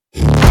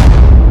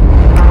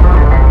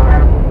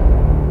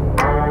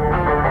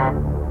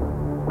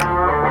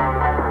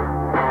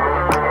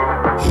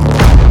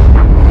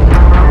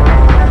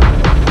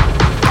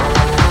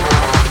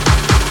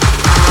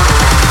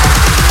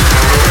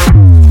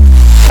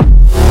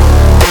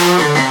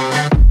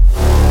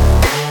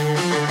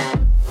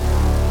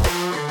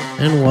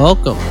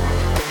welcome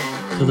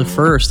to the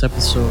first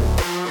episode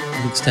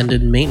of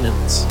Extended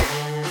Maintenance.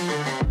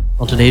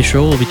 On today's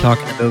show, we'll be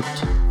talking about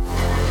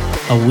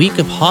a week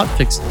of hot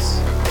fixes,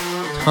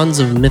 tons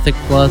of Mythic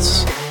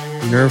Plus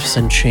nerfs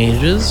and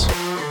changes,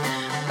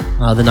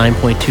 the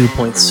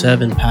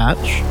 9.2.7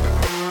 patch,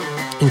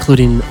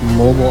 including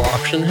mobile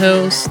auction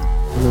house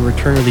and the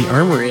return of the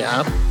Armory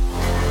app,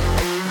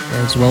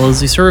 as well as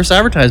the service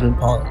advertisement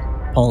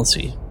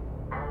policy.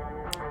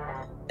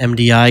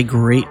 MDI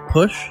great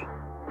push,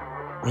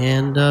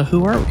 and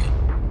who are we?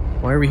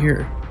 Why are we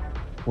here?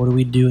 What are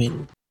we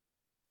doing?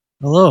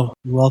 Hello,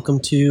 and welcome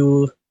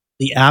to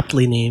the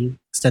aptly named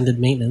Extended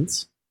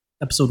Maintenance,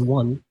 Episode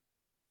 1,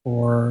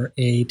 for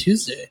a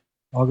Tuesday,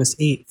 August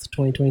 8th,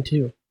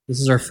 2022.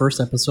 This is our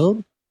first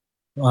episode.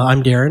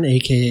 I'm Darren,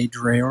 aka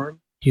Dreorn,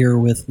 here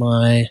with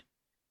my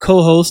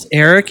co-host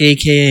Eric,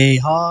 aka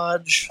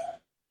Hodge,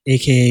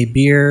 aka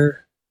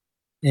Beer,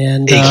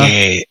 and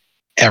aka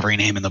every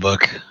name in the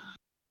book.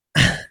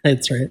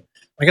 That's right.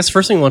 I guess the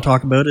first thing we want to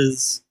talk about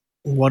is,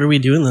 what are we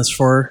doing this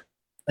for?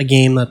 A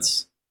game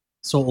that's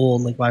so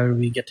old. Like, why would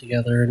we get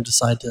together and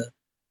decide to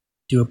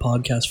do a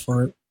podcast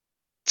for it?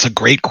 It's a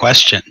great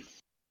question,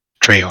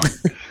 Treyon.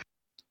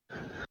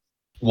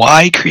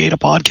 Why create a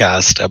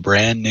podcast, a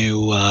brand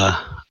new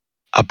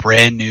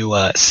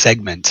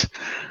segment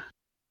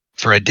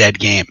for a dead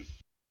game?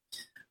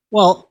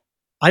 Well,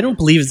 I don't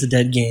believe it's a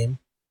dead game.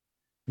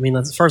 I mean,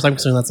 as far as I'm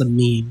concerned, that's a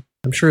meme.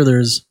 I'm sure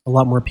there's a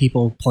lot more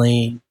people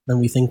playing than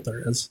we think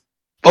there is.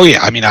 Oh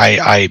yeah, I mean,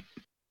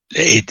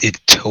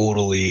 it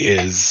totally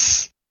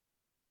is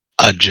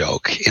a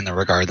joke in the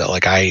regard that,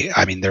 like,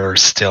 I mean, there are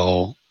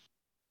still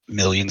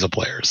millions of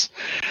players.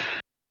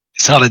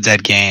 It's not a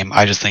dead game.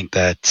 I just think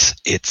that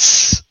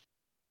it's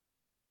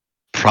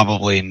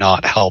probably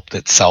not helped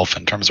itself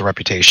in terms of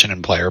reputation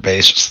and player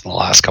base just in the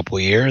last couple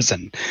of years.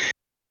 And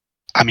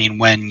I mean,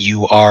 when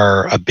you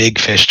are a big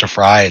fish to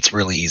fry, it's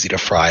really easy to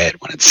fry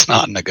it when it's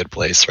not in a good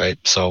place, right?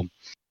 So,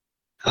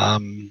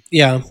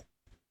 yeah.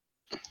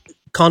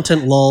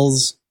 Content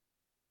lulls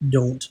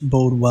don't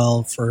bode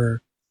well for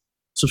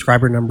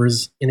subscriber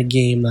numbers in a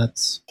game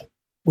that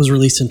was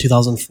released in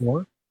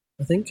 2004,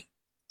 I think.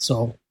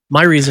 So,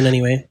 my reason,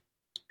 anyway,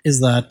 is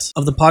that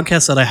of the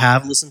podcasts that I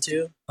have listened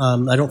to,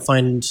 I don't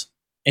find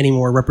any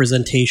more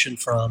representation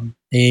from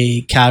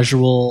a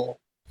casual,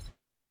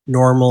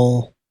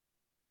 normal,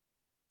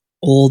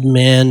 old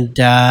man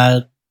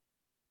dad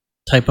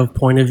type of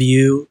point of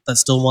view that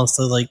still wants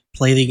to, like,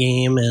 play the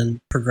game and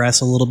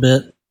progress a little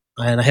bit.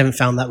 And I haven't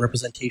found that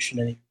representation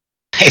anymore.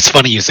 It's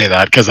funny you say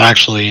that, because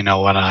actually,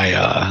 when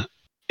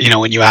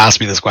when you asked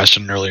me this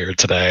question earlier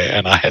today,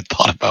 and I had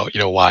thought about,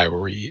 why are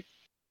we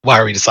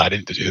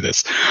deciding to do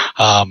this?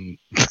 Thought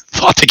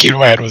that came to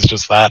my head was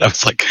just that. I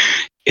was like,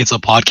 it's a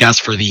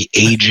podcast for the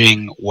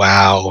aging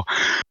WoW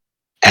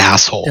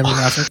asshole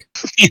Demographic.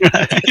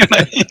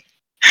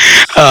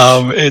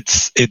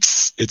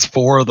 It's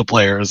for the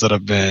players that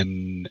have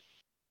been,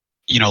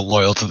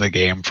 loyal to the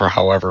game for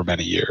however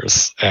many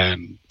years.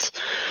 And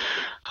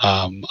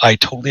I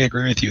totally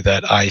agree with you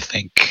that I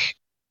think,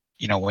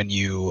 when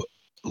you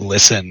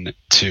listen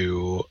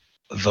to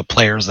the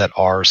players that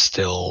are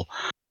still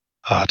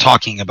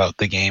talking about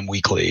the game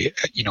weekly,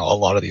 a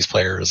lot of these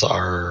players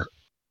are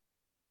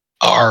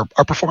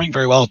performing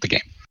very well at the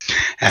game.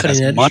 And Cutting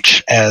as edge.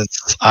 much as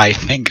I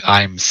think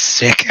I'm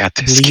sick at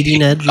this Bleeding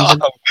game, edge, even?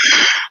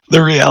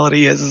 the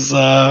reality is,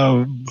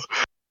 I'm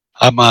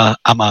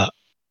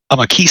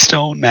a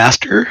Keystone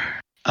Master,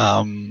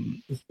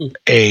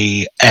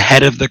 a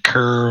ahead of the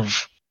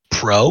curve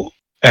pro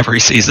every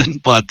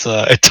season, but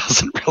it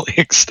doesn't really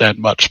extend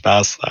much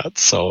past that.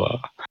 So,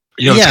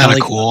 it's kind of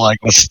cool, I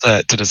guess,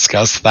 to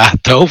discuss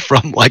that though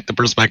from, like, the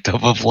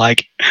perspective of,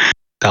 like,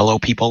 fellow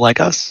people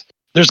like us.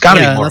 There's got to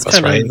be more of us,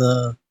 right?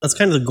 That's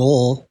kind of the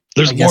goal.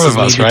 There's more of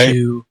us, right?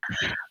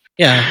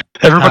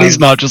 Everybody's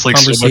not just, like,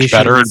 so much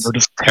better, and we're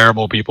just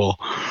terrible people.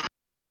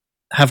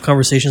 Have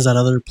conversations that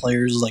other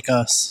players like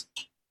us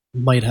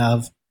might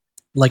have.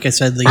 Like I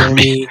said, the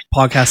only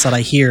podcasts that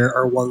I hear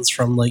are ones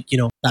from, like,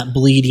 that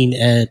bleeding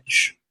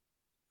edge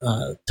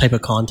type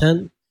of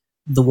content.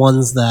 The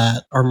ones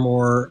that are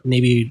more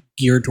maybe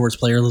geared towards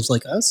players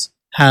like us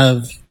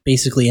have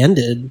basically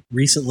ended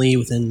recently.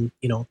 Within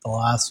the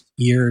last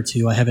year or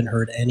two, I haven't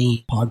heard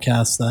any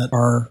podcasts that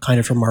are kind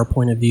of from our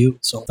point of view.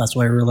 So that's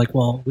why we're like,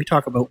 well, we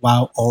talk about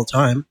WoW all the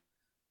time,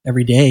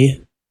 every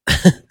day.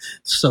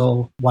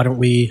 So why don't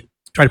we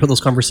try to put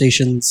those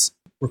conversations,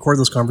 record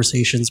those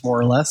conversations more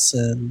or less,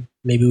 and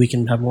maybe we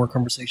can have more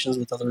conversations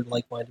with other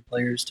like-minded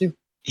players too.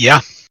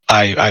 Yeah,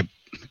 I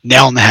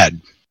nail on the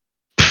head.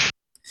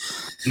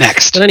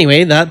 Next. But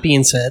anyway, that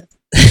being said,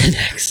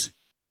 next.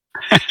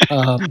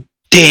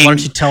 Ding. Why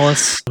don't you tell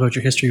us about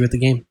your history with the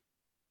game?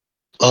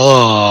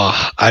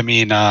 Oh, I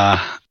mean, I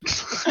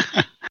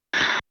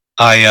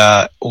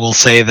will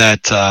say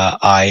that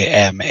I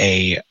am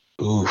I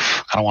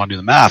don't want to do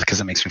the math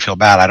because it makes me feel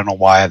bad. I don't know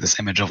why I have this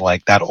image of,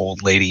 like, that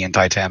old lady in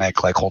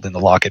Titanic, like, holding the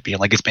locket, being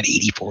like, it's been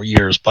 84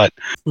 years. But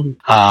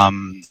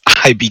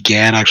I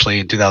began actually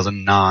in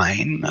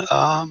 2009.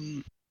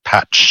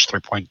 patch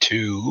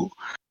 3.2,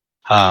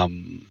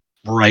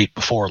 right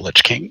before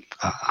Lich King.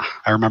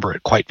 I remember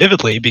it quite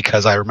vividly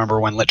because I remember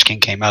when Lich King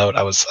came out,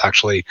 I was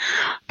actually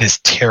this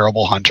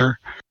terrible hunter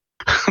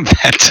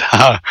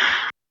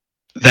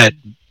that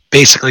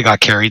basically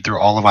got carried through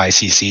all of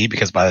ICC,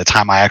 because by the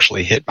time I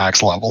actually hit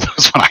max level, it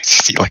was when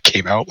ICC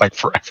came out,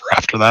 forever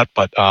after that.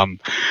 But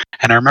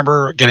and I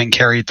remember getting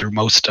carried through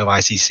most of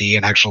ICC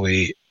and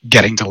actually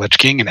getting to Lich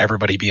King and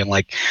everybody being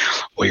like,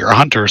 well, you're a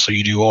hunter, so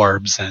you do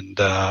orbs, and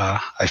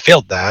I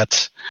failed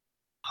that.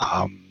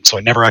 So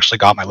I never actually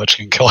got my Lich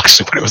King kill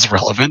actually when it was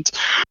relevant.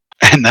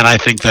 And then I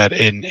think that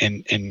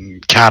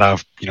in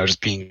Kata, just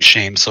being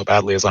shamed so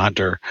badly as a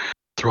hunter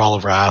through all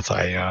of Wrath,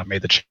 I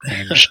made the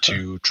change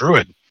to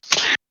Druid.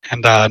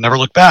 And never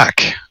looked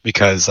back,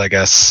 because I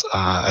guess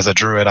as a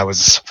Druid, I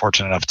was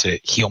fortunate enough to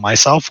heal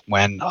myself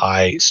when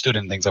I stood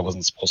in things I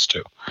wasn't supposed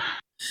to.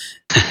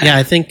 Yeah,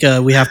 I think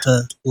we have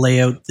to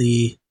lay out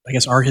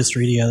our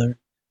history together.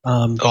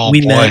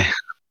 We met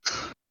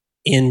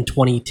in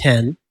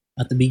 2010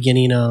 at the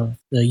beginning of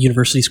the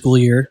university school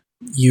year.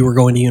 You were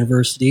going to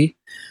university.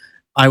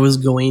 I was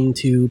going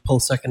to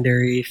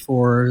post-secondary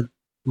for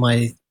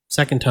my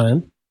second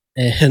time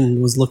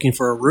and was looking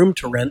for a room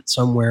to rent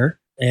somewhere.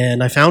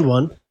 And I found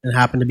one and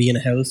happened to be in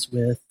a house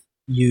with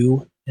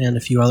you and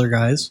a few other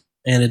guys.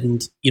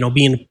 And,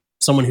 being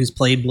someone who's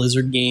played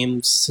Blizzard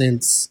games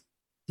since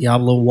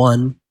Diablo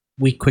 1,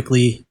 we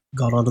quickly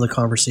got onto the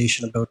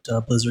conversation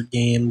about Blizzard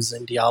games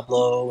and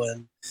Diablo.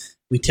 And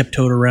we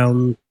tiptoed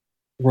around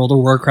World of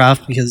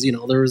Warcraft because,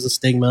 there was a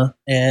stigma.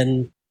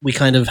 And we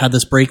kind of had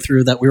this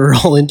breakthrough that we were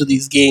all into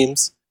these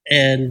games.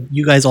 And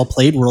you guys all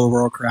played World of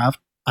Warcraft.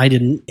 I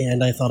didn't.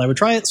 And I thought I would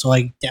try it. So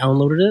I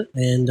downloaded it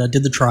and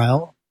did the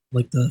trial,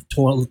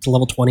 the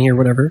level 20 or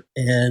whatever,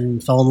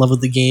 and fell in love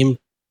with the game.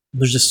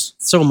 There's just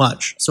so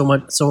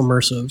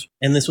immersive.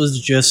 And this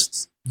was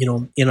just,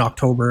 in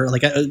October.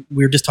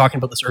 We were just talking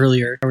about this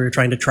earlier. We were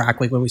trying to track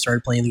when we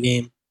started playing the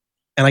game.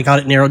 And I got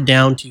it narrowed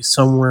down to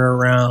somewhere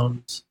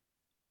around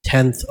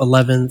 10th,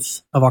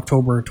 11th of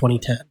October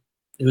 2010.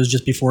 It was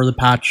just before the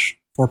patch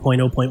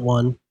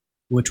 4.0.1,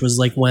 which was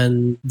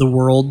when the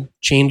world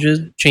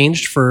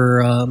changed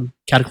for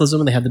Cataclysm,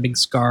 and they had the big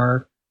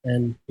scar,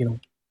 and,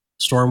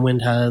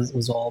 Stormwind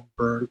was all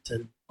burnt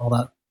and all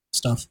that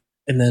stuff.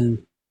 And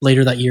then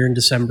later that year in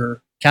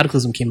December,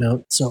 Cataclysm came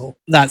out. So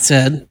that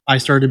said, I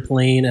started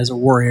playing as a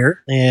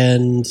warrior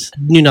and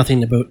knew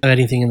nothing about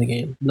anything in the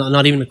game.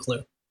 Not even a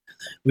clue.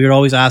 We would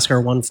always ask our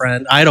one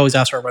friend,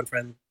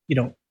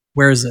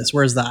 where is this?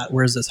 Where is that?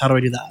 Where is this? How do I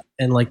do that?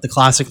 And the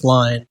classic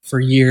line for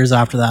years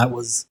after that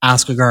was,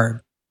 ask a guard.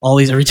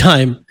 Always, every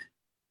time,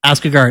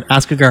 ask a guard,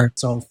 ask a guard.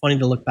 So funny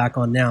to look back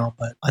on now,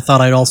 but I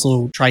thought I'd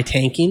also try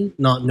tanking,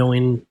 not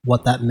knowing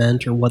what that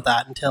meant or what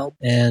that entailed.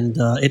 And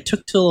it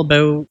took till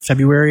about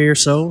February or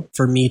so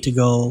for me to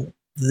go,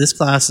 this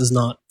class is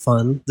not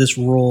fun. This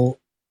role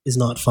is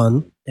not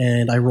fun.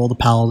 And I rolled a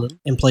paladin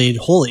and played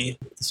Holy.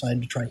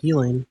 Decided to try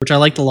healing, which I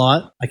liked a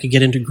lot. I could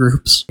get into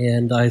groups,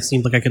 and I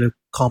seemed like I could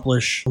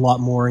accomplish a lot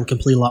more and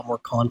complete a lot more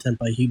content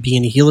by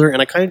being a healer.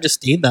 And I kind of just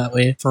stayed that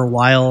way for a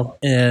while.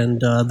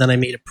 And then I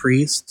made a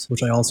priest,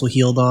 which I also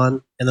healed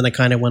on. And then I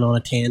kind of went on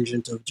a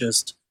tangent of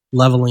just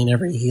leveling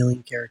every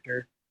healing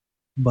character.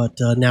 But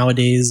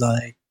nowadays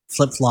I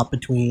flip-flop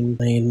between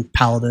playing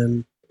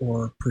paladin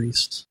or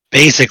priest.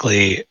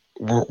 Basically,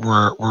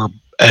 we're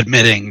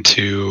admitting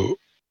to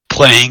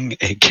playing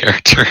a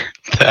character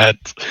that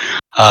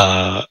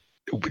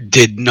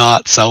did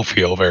not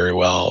self-heal very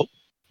well,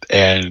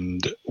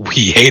 and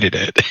we hated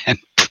it, and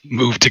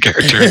moved to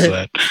characters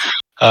that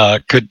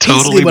could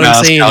totally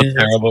mask how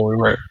terrible we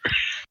were.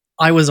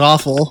 I was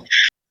awful,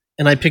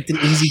 and I picked an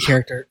easy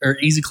character, or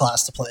easy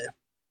class to play.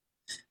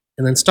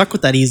 And then stuck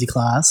with that easy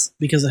class,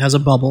 because it has a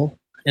bubble,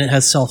 and it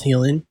has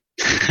self-healing,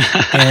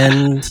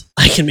 and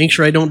I can make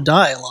sure I don't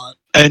die a lot.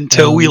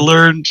 Until we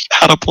learned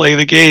how to play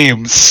the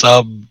game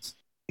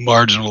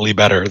marginally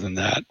better than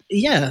that.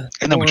 Yeah.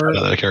 And then we tried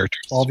other characters.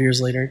 12 years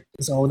later.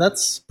 So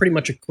that's pretty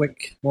much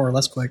more or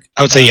less quick.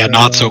 I would say,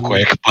 not so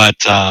quick, but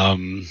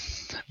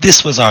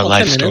this was our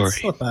life story.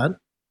 It's not bad.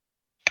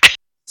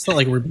 It's not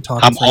like we've been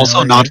talking I'm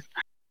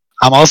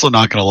also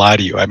not going to lie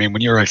to you. I mean,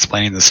 when you were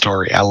explaining the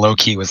story, I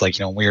low-key was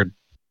we're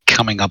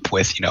coming up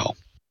with,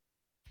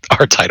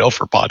 our title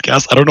for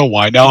podcast. I don't know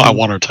why now. I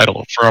want our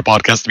title for our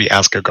podcast to be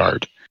Ask a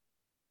Guard.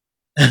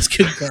 Ask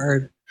a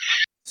Guard.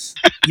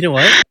 You know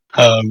what?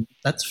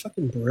 That's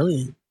fucking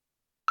brilliant.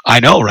 I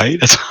know, right?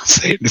 That's what I'm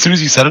saying. As soon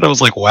as you said it, I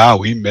was like, wow,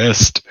 we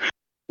missed.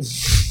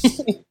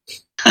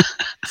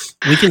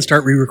 We can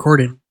start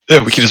re-recording.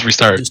 Yeah, we can just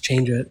restart. Just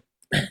change it.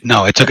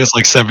 No, it took us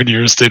 7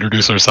 years to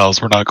introduce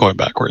ourselves. We're not going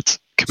backwards.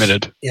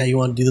 Committed. Yeah, you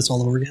want to do this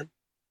all over again?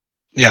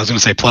 Yeah, I was going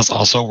to say, plus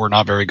also, we're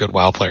not very good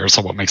WoW players,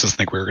 so what makes us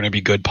think we were going to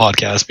be good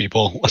podcast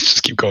people? Let's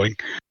just keep going.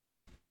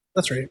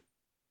 That's right.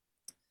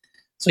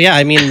 So yeah,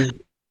 I mean,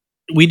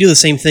 we do the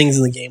same things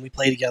in the game. We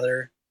play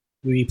together.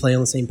 We play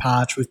on the same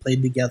patch. We've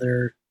played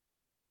together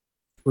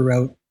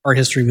throughout our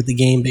history with the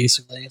game,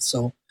 basically.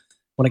 So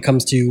when it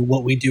comes to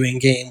what we do in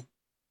game,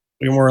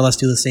 we more or less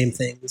do the same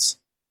things.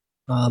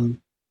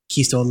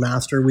 Keystone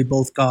Master we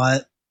both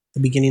got the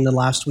beginning of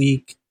last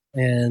week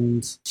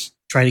and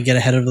try to get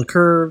ahead of the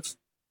curve.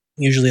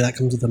 Usually that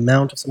comes with a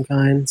mount of some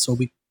kind. So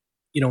we,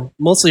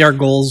 mostly our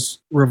goals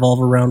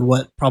revolve around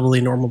what probably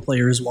normal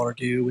players want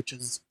to do, which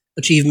is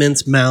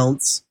achievements,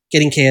 mounts,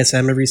 getting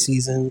KSM every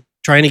season,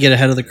 trying to get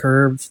ahead of the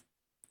curve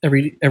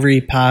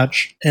every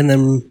patch, and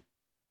then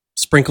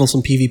sprinkle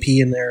some PvP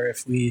in there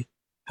if we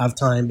have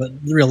time.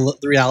 But the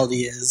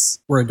reality is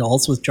we're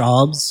adults with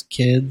jobs,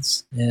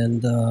 kids,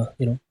 and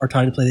our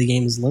time to play the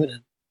game is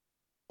limited.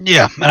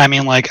 Yeah, and I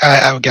mean, like,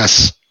 I would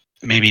guess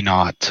maybe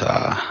not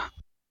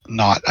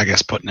I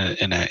guess putting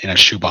it in a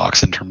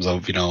shoebox in terms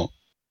of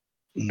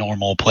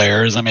normal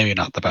players, and maybe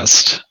not the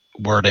best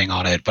wording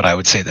on it, but I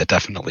would say that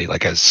definitely,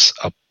 like, as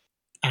a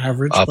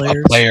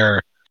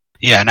player,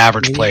 an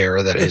average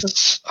player that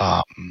is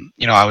I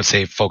would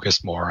say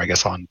focused more, I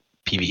guess, on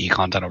PvE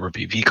content over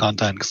PvP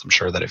content, because I'm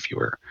sure that if you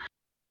were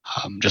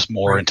just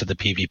more into the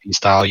PvP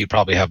style, you'd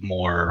probably have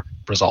more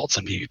results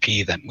in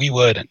PvP than we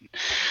would, and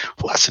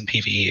less in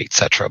PvE,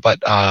 etc. But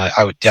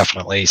I would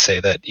definitely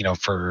say that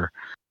for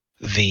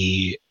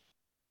the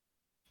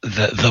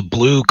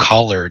blue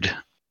collared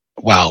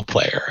WoW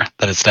player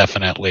that has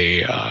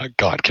definitely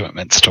got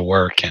commitments to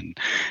work and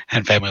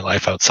family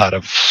life outside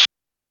of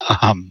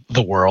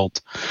the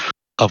world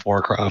of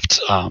Warcraft.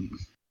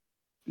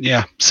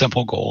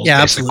 Simple goals,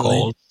 basic absolutely.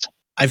 goals.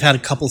 I've had a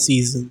couple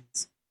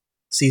seasons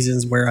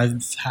where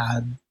I've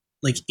had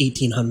like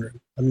 1800.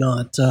 I'm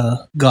not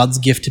God's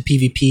gift to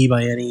PvP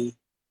by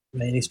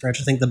any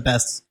stretch. I think the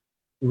best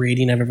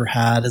rating I've ever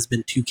had has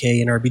been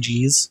 2K in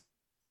RPGs.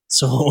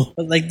 So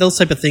like those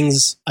type of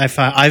things, I've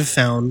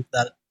found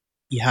that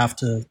you have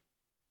to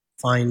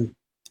find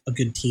a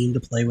good team to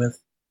play with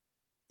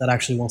that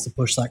actually wants to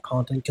push that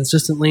content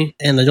consistently.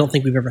 And I don't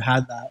think we've ever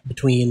had that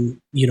between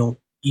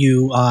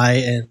you, I,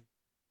 and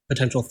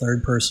potential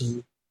third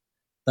person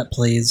that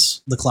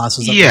plays the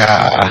classes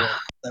that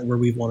where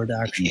we've wanted to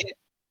actually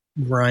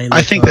grind.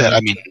 I think that, I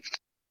mean,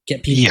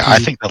 get PvP. Yeah, I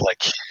think that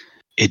like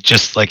it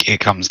just like it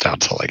comes down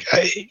to like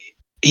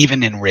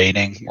even in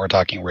rating, we're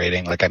talking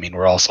rating. Like, I mean,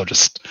 we're also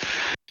just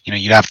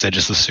you'd have to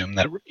just assume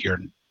that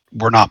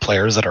we're not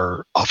players that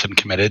are often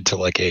committed to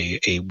like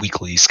a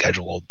weekly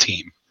scheduled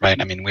team,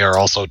 right? I mean, we are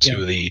also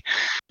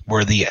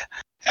we're the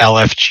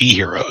LFG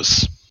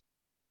heroes,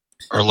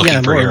 or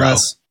looking for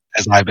heroes,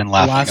 as I've been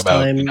laughing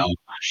about.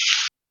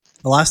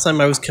 The last time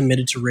I was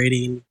committed to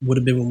raiding would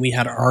have been when we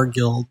had our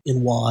guild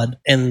in WoD,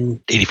 and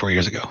 84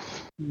 years ago.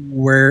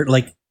 Where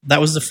like that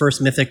was the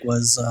first mythic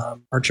was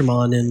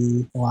Archimon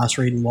in the last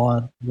raid in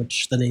WoD,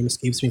 which the name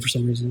escapes me for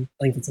some reason.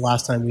 I think it's the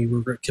last time we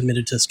were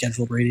committed to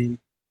scheduled raiding.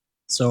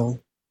 So,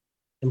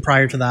 and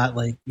prior to that,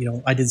 like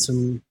I did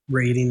some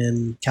raiding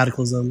in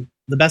Cataclysm.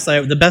 The best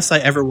I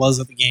ever was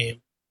at the game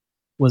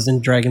was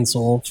in Dragon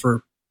Soul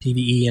for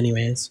PvE,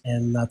 anyways,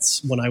 and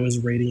that's when I was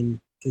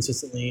raiding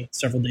consistently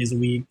several days a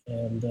week,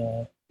 and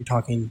you're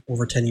talking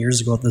over 10 years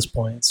ago at this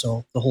point. So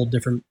it's a whole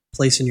different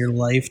place in your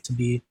life to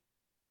be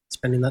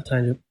spending that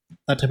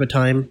type of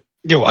time.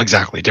 Yeah, well,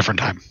 exactly, different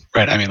time,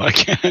 right? I mean,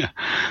 like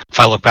if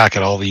I look back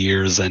at all the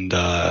years and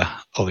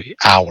all the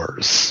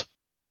hours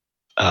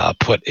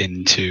put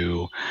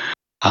into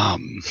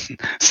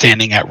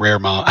standing at rare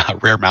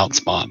mount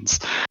spawns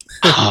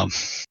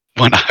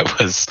when I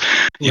was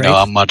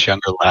a much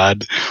younger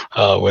lad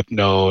with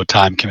no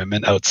time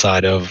commitment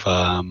outside of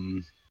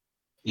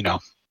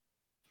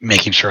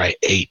making sure I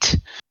ate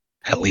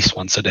at least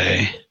once a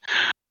day.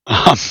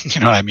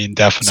 I mean,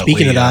 definitely.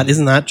 Speaking of that,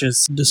 isn't that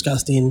just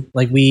disgusting?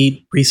 Like,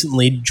 we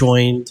recently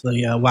joined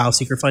the WoW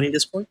Secret Finding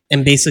Discord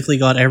and basically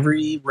got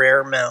every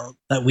rare mount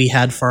that we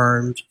had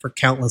farmed for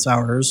countless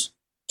hours,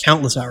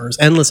 endless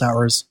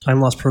hours.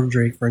 Time Lost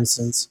Protodrake, for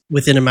instance,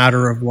 within a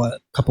matter of a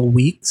couple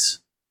weeks.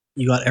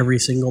 You got every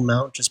single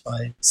mount just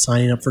by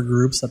signing up for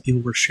groups that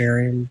people were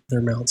sharing their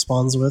mount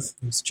spawns with.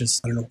 It's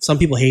just, I don't know. Some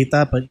people hate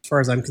that, but as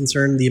far as I'm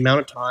concerned, the amount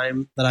of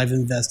time that I've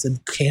invested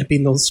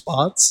camping those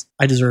spots,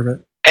 I deserve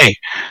it. Hey,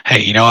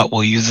 you know what?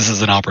 We'll use this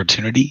as an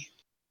opportunity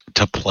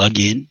to plug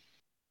in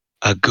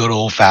a good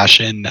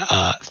old-fashioned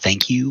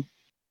thank you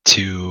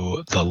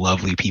to the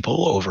lovely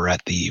people over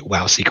at the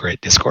WoW Secret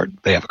Discord.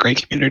 They have a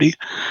great community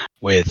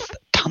with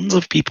tons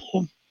of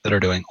people that are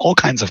doing all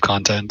kinds of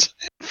content,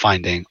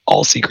 finding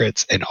all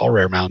secrets and all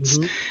rare mounts,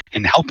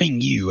 and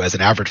helping you as an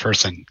average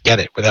person get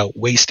it without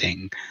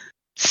wasting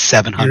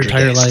 700 your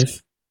entire days.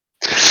 Life.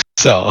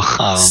 So,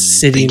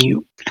 sitting thank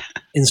you.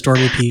 In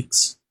Stormy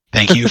Peaks.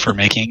 Thank you for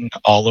making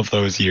all of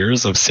those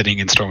years of sitting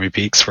in Stormy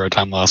Peaks for a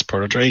Time Lost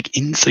Protodrake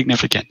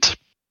insignificant.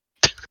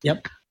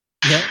 Yep.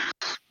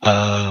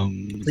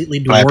 Completely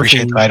dwarfing. But I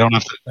appreciate that I don't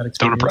have to.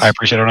 I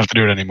appreciate I don't have to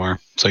do it anymore.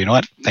 So you know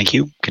what? Thank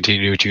you.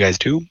 Continue to do what you guys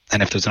do.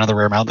 And if there's another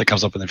rare mount that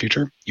comes up in the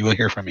future, you will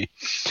hear from me.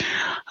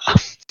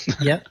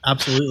 Yeah,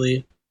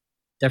 absolutely.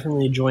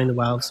 Definitely join the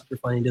WoW Secret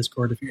Finding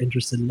Discord if you're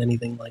interested in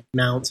anything like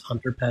mounts,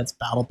 hunter pets,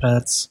 battle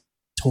pets,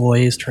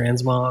 toys,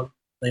 transmog.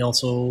 They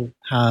also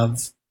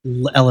have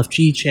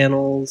LFG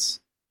channels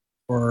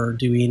for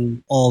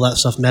doing all that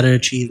stuff, meta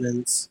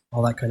achievements,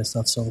 all that kind of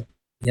stuff. So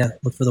yeah,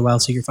 look for the WoW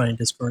Secret Finding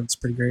Discord. It's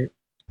pretty great.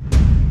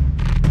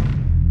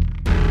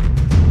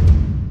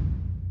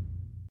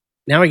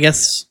 Now I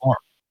guess.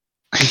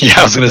 Yeah,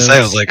 I was going to say,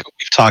 I was like,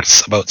 we've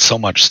talked about so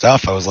much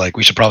stuff. I was like,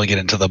 we should probably get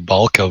into the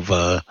bulk of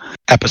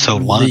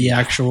episode 1. The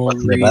actual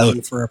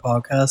reason for a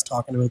podcast,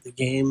 talking about the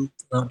game,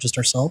 not just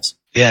ourselves.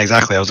 Yeah,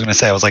 exactly. I was going to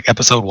say, I was like,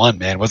 episode 1,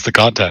 man, what's the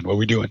content? What are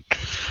we doing?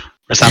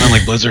 We're sounding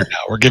like Blizzard now.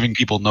 We're giving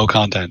people no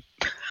content.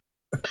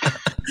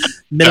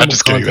 Minimal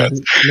just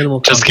content.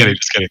 Kidding, just kidding.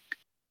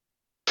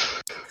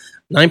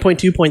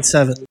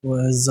 9.2.7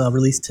 was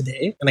released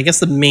today, and I guess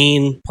the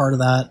main part of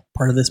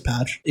this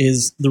patch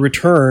is the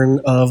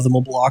return of the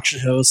mobile auction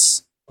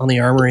house on the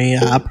Armory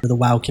app, or the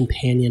WoW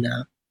Companion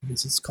app, I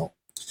guess it's called.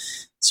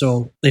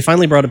 So they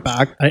finally brought it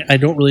back. I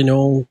don't really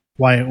know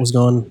why it was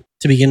gone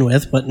to begin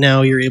with, but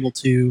now you're able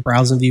to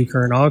browse and view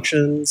current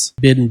auctions,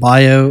 bid and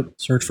buy out,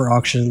 search for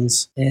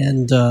auctions,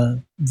 and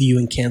view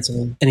and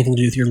cancel anything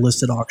to do with your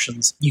listed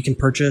auctions. You can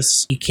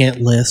purchase, you can't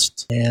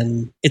list,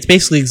 and it's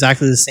basically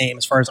exactly the same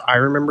as far as I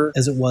remember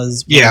as it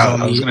was. Yeah,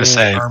 I was going to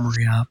say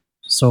Armory app.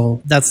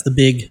 So that's the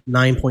big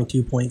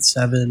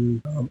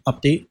 9.2.7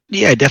 update.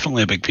 Yeah,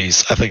 definitely a big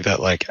piece. I think that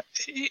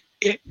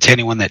to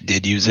anyone that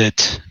did use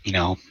it,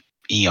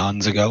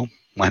 eons ago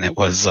when it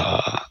was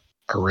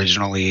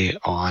originally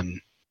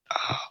on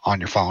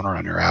your phone or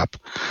on your app.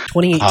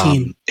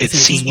 2018. It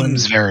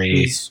seems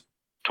very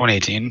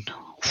 2018.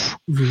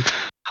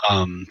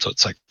 Mm-hmm. So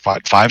it's like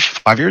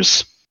five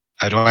years.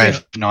 I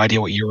have no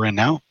idea what year we're in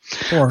now.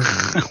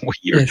 What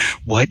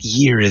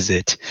year is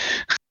it?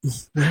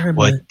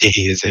 What day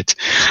is it?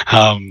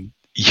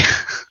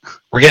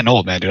 We're getting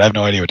old, man, dude. I have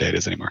no idea what day it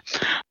is anymore.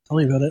 Tell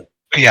me about it.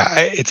 Yeah,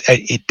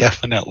 it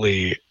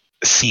definitely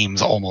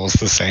seems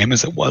almost the same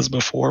as it was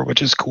before,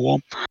 which is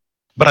cool.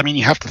 But I mean,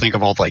 you have to think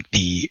of all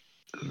the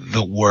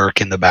work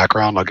in the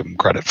background. I'll give them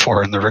credit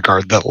for, in the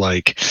regard that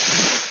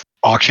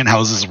auction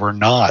houses were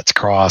not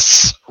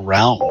cross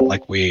realm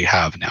like we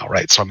have now,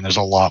 right? So I mean, there's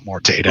a lot more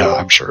data.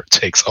 I'm sure it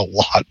takes a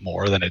lot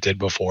more than it did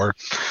before,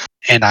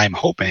 and I'm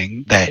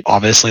hoping that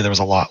obviously there was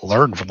a lot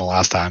learned from the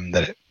last time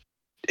that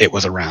it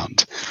was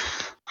around.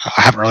 I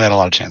haven't really had a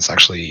lot of chance to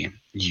actually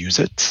use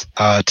it,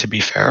 to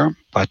be fair,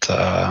 but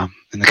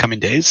in the coming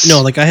days.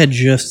 No, I had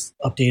just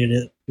updated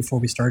it before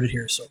we started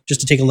here, so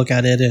just to take a look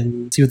at it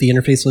and see what the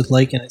interface looked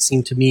like, and it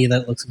seemed to me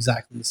that it looks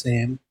exactly the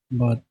same.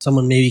 But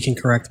someone maybe can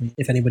correct me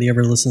if anybody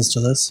ever listens to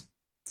this.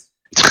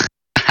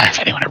 If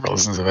anyone ever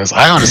listens to this,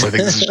 I honestly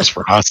think this is just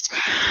for us.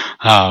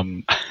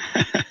 It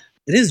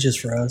is just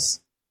for us.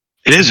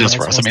 It is just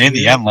for us. I mean, in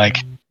the end,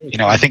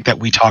 I think that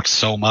we talk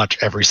so much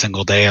every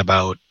single day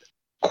about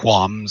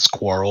qualms,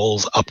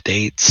 quarrels,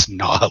 updates,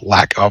 not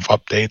lack of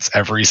updates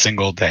every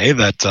single day,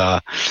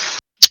 that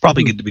it's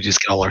probably good to be just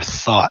get all our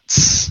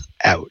thoughts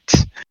out.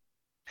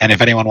 And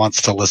if anyone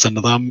wants to listen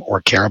to them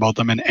or care about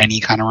them in any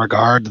kind of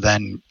regard,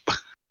 then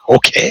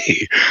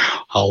okay,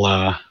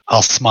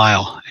 I'll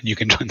smile and you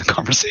can join the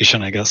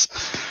conversation, I guess.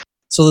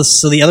 So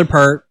the other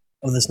part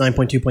of this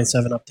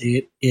 9.2.7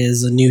 update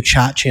is a new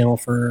chat channel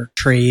for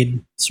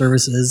trade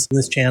services. And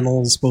this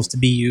channel is supposed to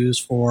be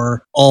used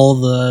for all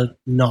the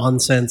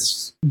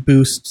nonsense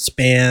boost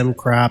spam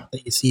crap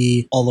that you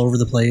see all over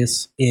the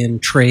place in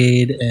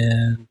trade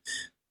and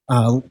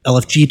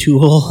LFG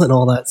tool and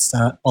all that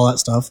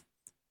stuff.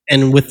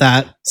 And with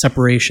that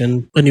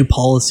separation, a new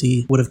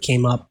policy would have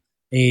came up,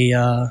 a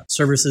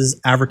services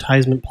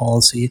advertisement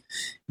policy,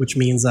 which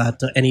means that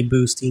any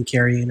boosting,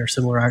 carrying, or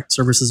similar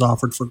services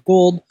offered for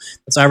gold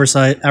that's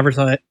advertised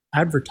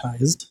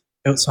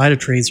outside of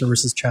trade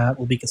services chat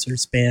will be considered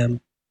spam,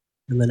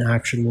 and then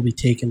action will be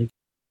taken.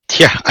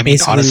 Yeah, I mean,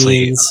 basically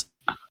honestly, means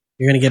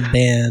you're going to get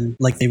banned,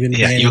 like they've been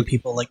banning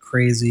people like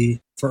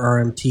crazy for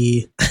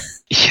RMT.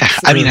 Yeah,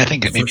 I mean, I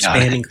think maybe there's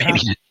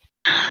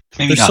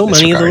so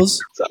many of those.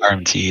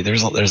 RMT,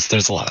 there's a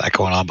lot of that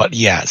going on, but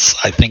yes,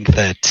 I think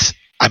that.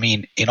 I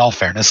mean, in all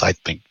fairness, I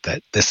think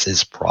that this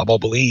is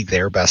probably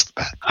their best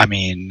bet. I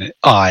mean,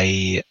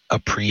 I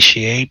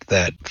appreciate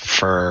that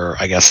for,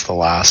 I guess, the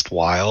last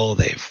while,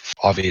 they've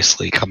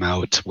obviously come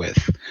out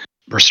with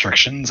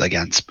restrictions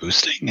against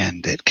boosting,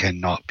 and it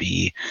cannot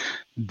be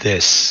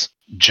this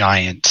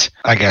giant,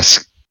 I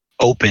guess,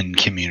 open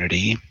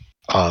community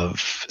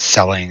of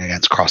selling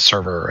against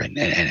cross-server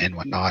and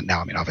whatnot. Now,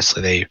 I mean,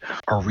 obviously, they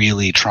are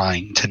really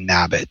trying to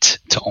nab it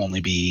to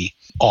only be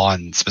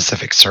on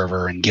specific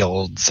server and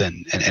guilds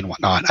and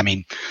whatnot. I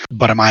mean,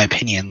 but in my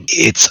opinion,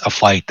 it's a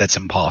fight that's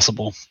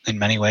impossible in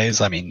many ways.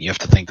 I mean, you have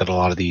to think that a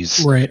lot of these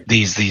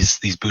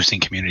these boosting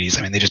communities,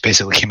 I mean, they just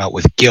basically came out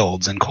with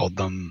guilds and called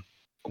them,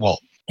 well,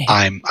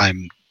 I'm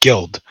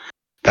Guild.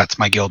 That's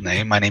my guild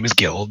name. My name is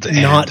Guild.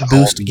 Not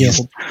Boost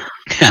Guild.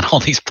 And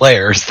all these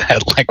players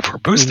that were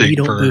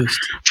boosting for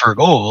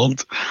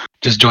gold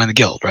just joined the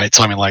guild, right?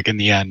 So I mean, in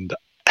the end,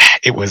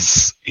 it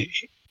was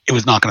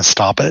not going to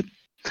stop it.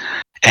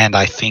 And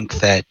I think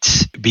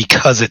that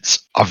because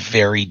it's a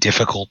very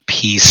difficult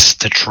piece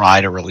to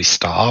try to really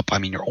stop, I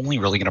mean, you're only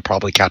really going to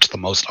probably catch the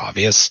most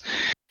obvious.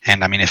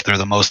 And I mean, if they're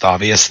the most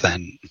obvious,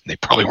 then they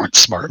probably weren't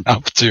smart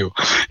enough to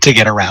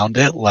get around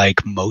it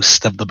like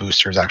most of the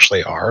boosters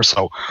actually are.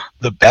 So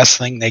the best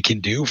thing they can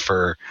do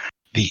for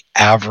the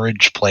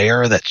average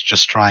player that's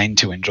just trying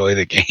to enjoy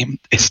the game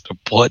is to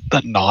put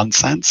the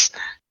nonsense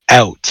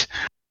out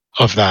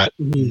of that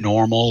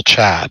normal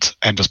chat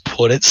and just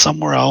put it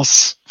somewhere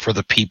else for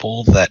the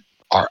people that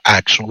are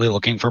actually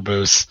looking for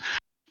boosts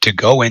to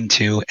go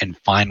into and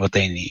find what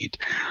they need.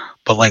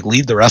 But like,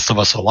 leave the rest of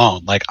us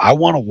alone. Like, I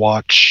want to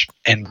watch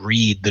and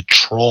read the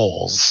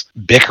trolls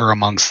bicker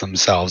amongst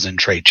themselves in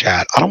trade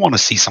chat. I don't want to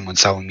see someone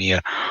selling me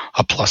a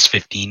plus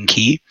 15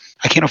 key.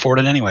 I can't afford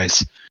it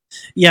anyways.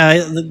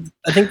 Yeah,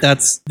 I think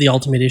that's the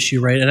ultimate issue,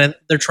 right? And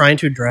they're trying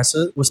to address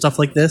it with stuff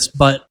like this,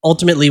 but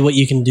ultimately what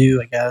you can do,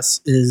 I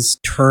guess, is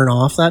turn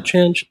off that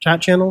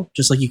chat channel,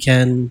 just like you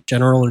can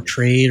general or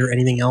trade or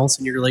anything else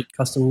in your like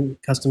custom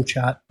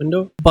chat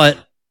window. But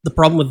the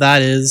problem with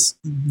that is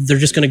they're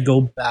just going to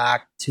go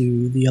back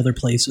to the other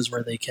places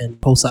where they can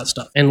post that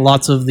stuff. And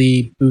lots of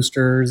the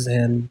boosters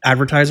and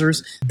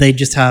advertisers, they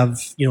just have,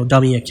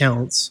 dummy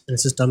accounts. And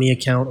it's just dummy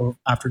account or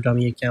after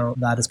dummy account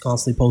that is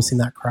constantly posting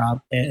that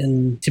crap.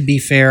 And to be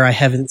fair, I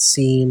haven't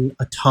seen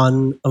a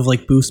ton of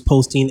like boost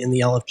posting in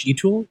the LFG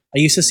tool. I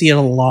used to see it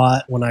a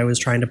lot when I was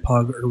trying to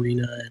pug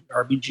Arena and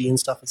RBG and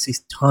stuff. I see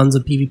tons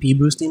of PvP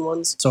boosting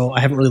ones. So I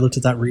haven't really looked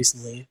at that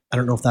recently. I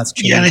don't know if that's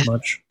changed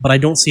much, but I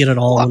don't see it at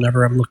all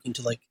whenever I'm looking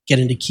to like get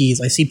into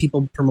keys. I see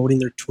people promoting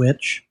their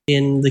Twitch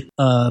in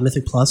the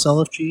Mythic Plus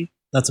LFG.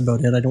 That's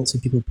about it. I don't see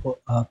people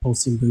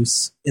posting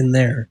boosts in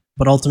there.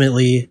 But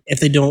ultimately,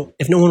 if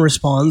no one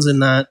responds in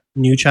that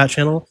new chat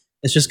channel,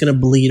 it's just going to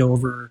bleed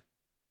over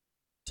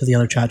to the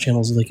other chat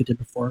channels like it did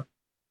before.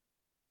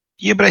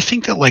 Yeah, but I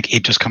think that like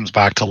it just comes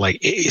back to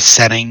like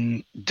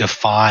setting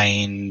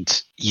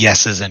defined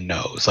yeses and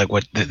nos, like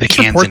what the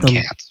cans and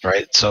can'ts,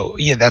 right? So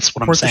yeah, that's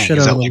what I'm saying.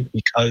 Is that like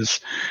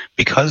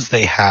because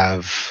they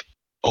have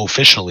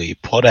officially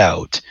put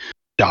out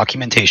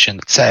documentation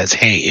that says,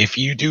 hey, if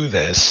you do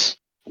this,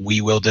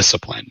 we will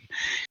discipline.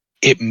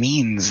 It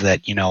means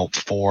that,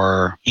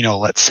 for,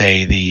 let's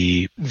say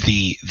the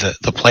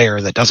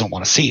player that doesn't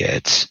want to see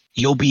it,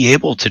 you'll be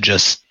able to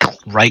just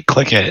right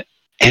click it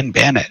and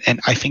ban it. And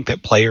I think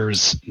that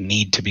players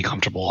need to be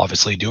comfortable,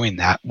 obviously, doing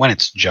that when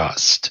it's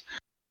just,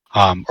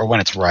 or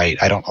when it's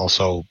right. I don't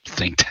also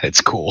think that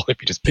it's cool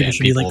if you just ban people.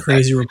 Should be like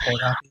crazy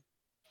report happy.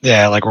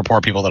 Yeah, like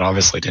report people that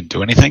obviously didn't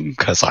do anything.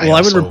 Because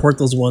I would report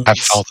those ones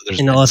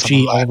in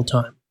LFG all the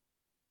time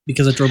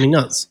because it drove me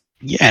nuts.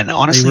 Yeah, and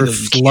honestly, they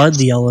flood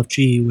the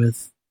LFG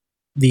with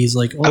these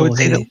like, buy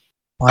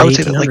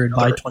 1800,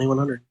 buy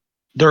 2100.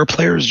 There are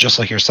players just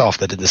like yourself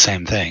that did the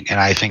same thing, and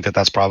I think that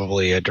that's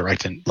probably a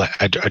direct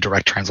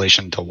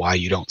translation to why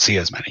you don't see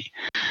as many.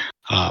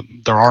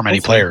 There are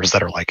many players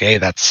that are like, hey,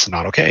 that's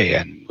not okay,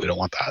 and we don't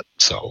want that.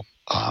 So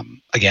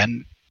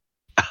again,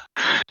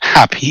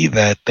 happy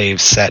that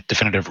they've set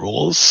definitive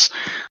rules.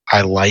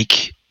 I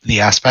like the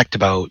aspect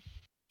about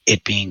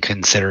it being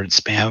considered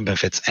spam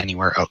if it's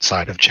anywhere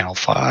outside of Channel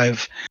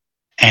 5.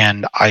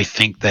 And I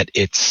think that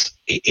it's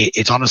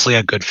honestly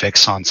a good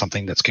fix on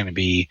something that's going to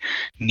be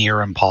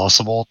near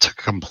impossible to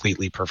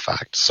completely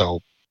perfect.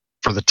 So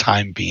for the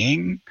time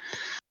being,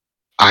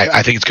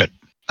 I think it's good.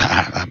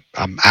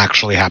 I'm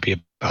actually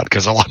happy about it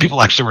because a lot of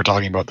people actually were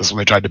talking about this when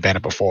they tried to ban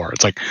it before.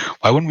 It's like,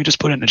 why wouldn't we just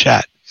put it in the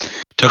chat?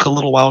 Took a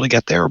little while to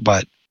get there,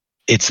 but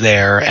it's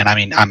there. And I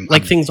mean, I'm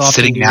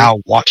sitting now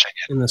watching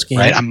it in this game,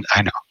 right?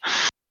 I know.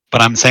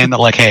 But I'm saying that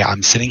like, hey,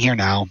 I'm sitting here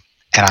now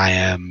and I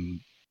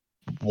am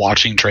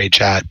watching trade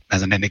chat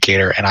as an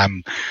indicator, and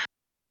I'm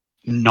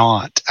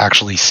not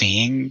actually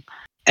seeing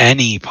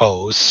any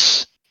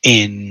posts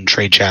in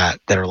trade chat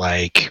that are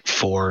like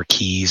for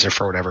keys or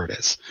for whatever it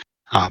is.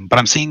 But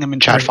I'm seeing them in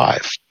chat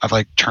 5. I've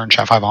like turned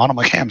chat 5 on. I'm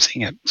like, hey, I'm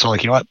seeing it. So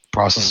like, you know what?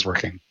 Process is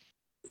working.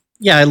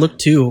 Yeah, I looked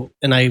too,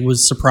 and I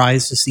was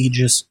surprised to see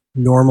just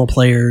normal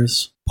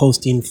players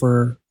posting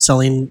for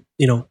selling,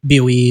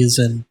 BOEs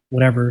and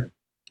whatever.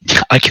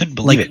 Yeah, I couldn't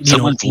believe it.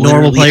 Someone's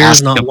normal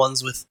players, not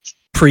ones with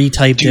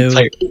pre-typed out.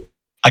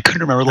 I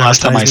couldn't remember the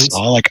last time I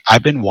saw, like,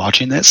 I've been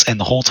watching this, and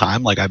the whole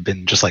time, like, I've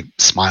been just, like,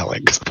 smiling,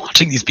 because I'm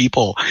watching these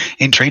people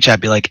in trade chat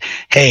be like,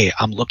 hey,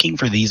 I'm looking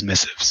for these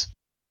missives.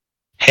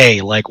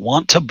 Hey, like,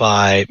 want to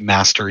buy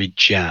Mastery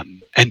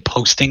Gem, and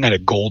posting at a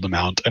gold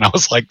amount. And I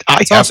was like,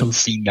 I haven't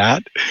seen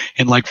that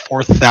in, like,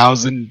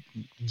 4,000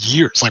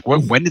 years. Like,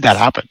 when did that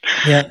happen?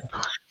 Yeah.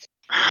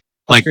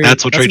 Like,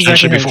 that's what trade chat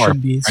should be for.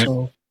 Right?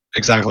 So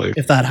exactly.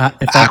 If that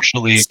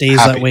actually stays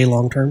that way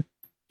long term.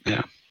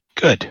 Yeah.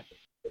 Good.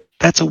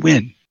 That's a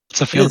win.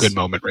 It's a feel-good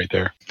moment right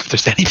there. If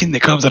there's anything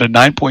that comes out of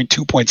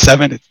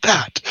 9.2.7, it's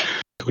that.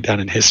 Go down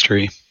in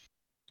history.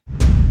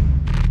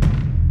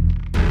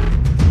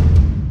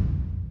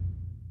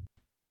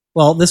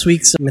 Well, this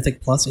week's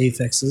Mythic Plus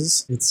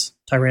affixes, it's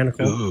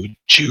Tyrannical. Ooh,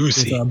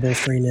 juicy. With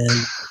bolstering and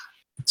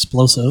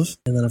explosive.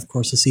 And then, of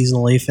course, a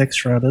seasonal affix,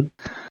 Shrouded.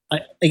 I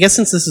guess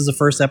since this is the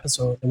first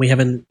episode, and we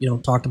haven't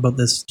talked about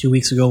this 2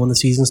 weeks ago when the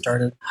season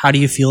started, how do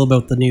you feel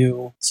about the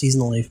new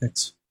seasonal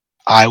affix?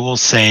 I will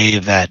say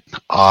that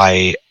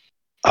I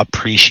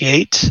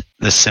appreciate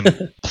the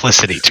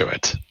simplicity to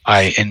it.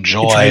 I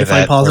enjoy that. You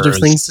find positive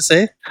things to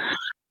say?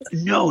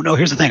 No.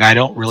 Here's the thing. I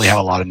don't really have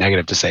a lot of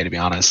negative to say, to be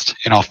honest.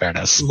 In all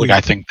fairness, like I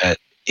think that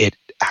It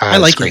I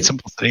has like great it.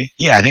 simplicity.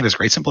 Yeah, I think there's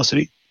great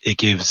simplicity. It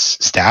gives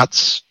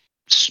stats.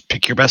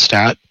 Pick your best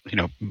stat.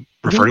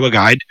 Refer to a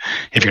guide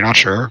if you're not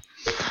sure.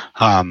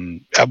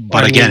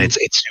 But again, mean-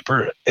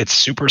 it's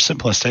super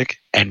simplistic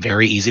and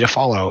very easy to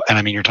follow. And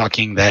I mean, you're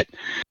talking that,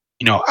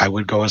 I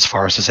would go as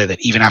far as to say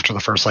that even after the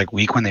first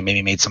week when they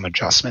maybe made some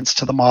adjustments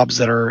to the mobs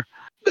that are,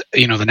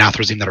 the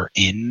Nathrezim that are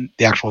in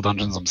the actual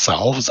dungeons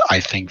themselves, I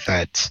think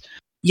that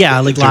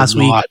like last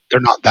week, they're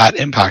not that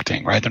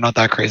impacting, right? They're not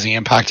that crazy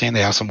impacting.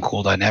 They have some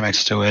cool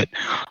dynamics to it,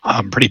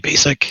 pretty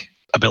basic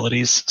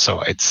abilities,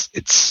 so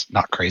it's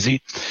not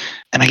crazy.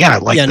 And again, I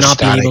like the not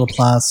being able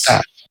to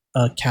stat.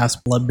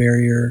 cast Blood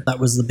Barrier. That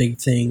was the big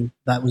thing.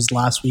 That was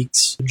last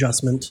week's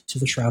adjustment to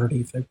the Shrouded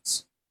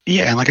Affix.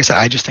 Yeah, and like I said,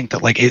 I just think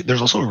that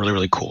there's also a really,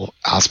 really cool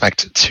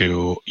aspect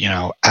to,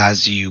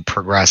 as you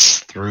progress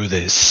through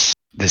this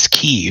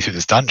key, through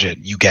this dungeon,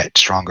 you get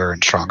stronger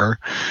and stronger,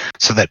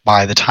 so that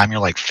by the time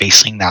you're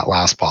facing that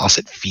last boss,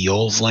 it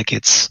feels like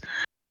it's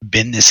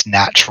been this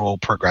natural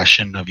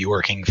progression of you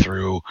working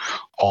through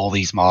all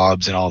these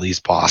mobs and all these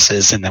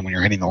bosses, and then when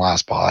you're hitting the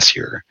last boss,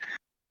 you're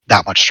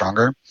that much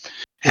stronger.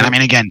 And I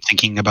mean, again,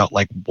 thinking about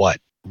what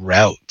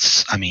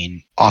routes, I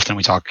mean, often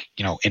we talk,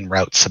 in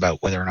routes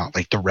about whether or not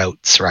the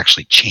routes are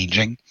actually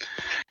changing.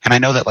 And I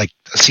know that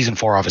season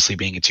 4 obviously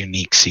being its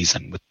unique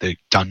season with the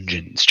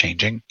dungeons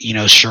changing,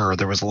 sure,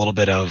 there was a little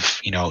bit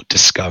of,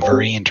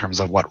 discovery in terms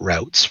of what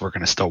routes were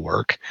going to still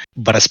work.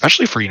 But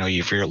especially for,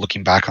 if you're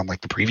looking back on the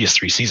previous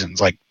 3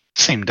 seasons,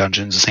 same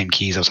dungeons, the same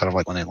keys outside of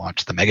when they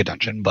launched the mega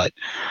dungeon, but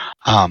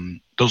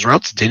those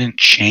routes didn't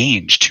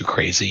change too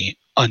crazy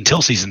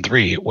until season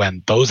 3,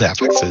 when those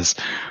affixes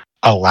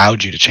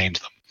allowed you to change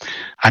them.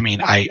 I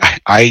mean,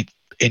 I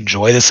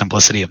enjoy the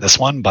simplicity of this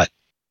one, but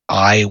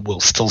I will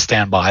still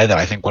stand by that.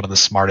 I think one of the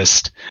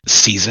smartest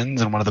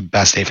seasons and one of the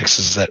best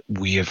affixes that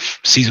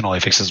seasonal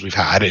affixes we've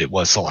had, it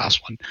was the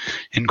last one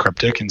in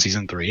Cryptic in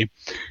season 3.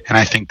 And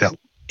I think that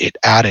it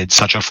added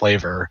such a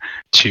flavor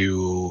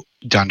to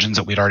dungeons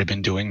that we'd already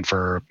been doing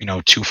for,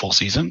 2 full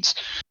seasons.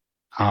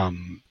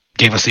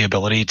 Gave us the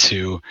ability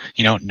to,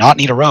 not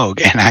need a rogue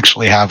and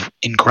actually have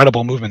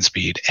incredible movement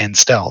speed and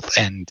stealth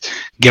and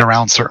get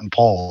around certain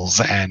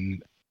poles,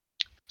 and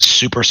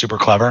super, super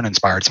clever and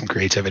inspired some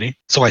creativity.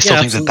 So I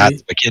still think that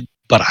that's wicked.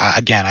 But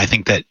I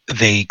think that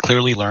they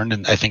clearly learned,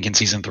 and I think in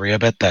season 3 a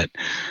bit, that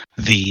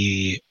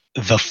the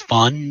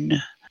fun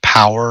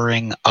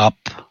powering up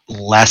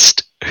less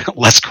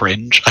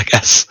cringe, I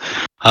guess,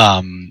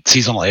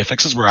 seasonal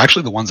affixes were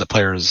actually the ones that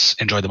players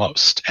enjoyed the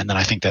most. And then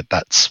I think that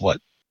that's what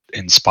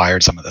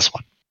inspired some of this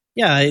one.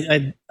 Yeah,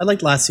 I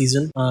liked last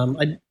season.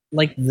 I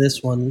like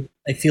this one.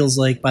 It feels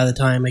like by the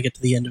time I get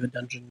to the end of a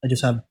dungeon, I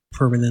just have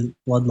permanent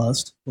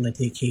bloodlust when I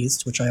take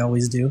haste, which I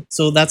always do.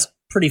 So that's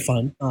pretty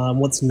fun.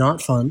 What's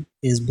not fun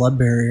is Blood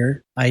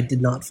Barrier. I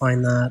did not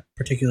find that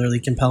particularly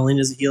compelling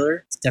as a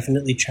healer. It's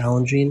definitely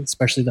challenging,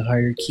 especially the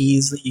higher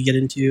keys that you get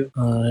into.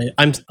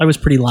 I was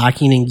pretty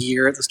lacking in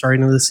gear at the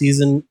starting of the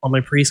season on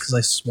my priest because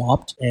I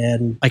swapped,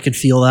 and I could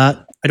feel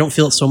that. I don't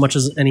feel it so much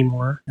as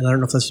anymore, and I don't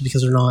know if that's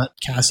because they're not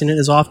casting it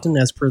as often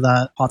as per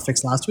that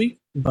hotfix last week,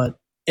 but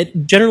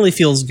it generally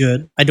feels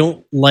good. I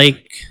don't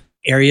like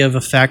area of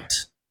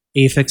effect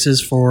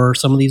affixes for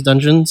some of these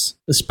dungeons,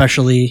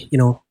 especially,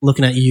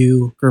 looking at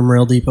you,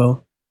 Grimrail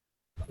Depot.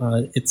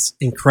 It's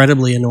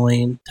incredibly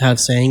annoying to have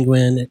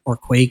Sanguine or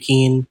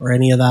Quaking or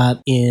any of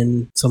that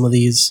in some of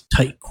these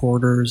tight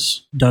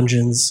quarters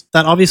dungeons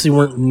that obviously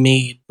weren't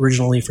made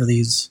originally for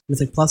these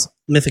Mythic Plus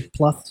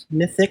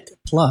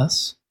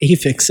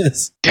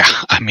affixes. Yeah,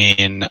 I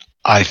mean,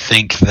 I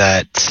think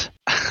that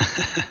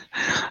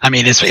I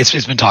mean,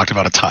 it's been talked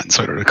about a ton,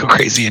 so I don't go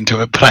crazy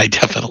into it, but I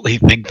definitely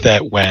think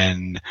that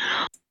when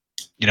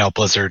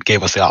Blizzard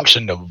gave us the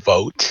option to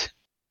vote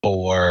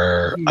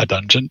for a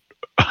dungeon,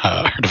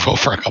 or to vote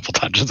for a couple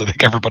dungeons, I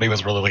think everybody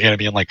was really looking at it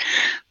being like,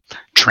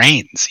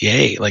 trains,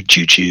 yay,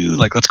 choo-choo,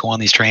 let's go on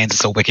these trains.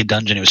 It's a wicked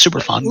dungeon. It was super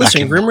fun.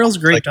 Listen, Grimrail's a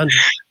great dungeon.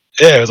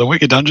 Yeah, it was a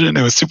wicked dungeon.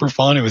 It was super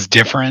fun. It was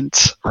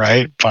different,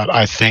 right? But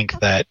I think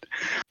that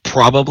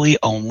probably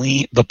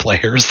only the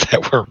players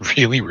that were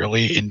really,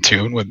 really in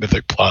tune with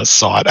Mythic Plus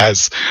saw it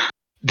as,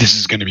 this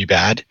is going to be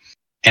bad.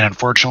 And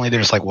unfortunately,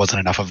 there just wasn't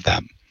enough of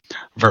them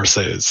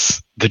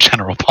versus the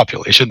general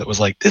population that was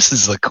like, this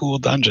is a cool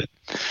dungeon.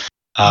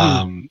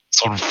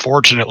 So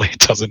unfortunately, it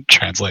doesn't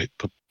translate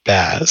the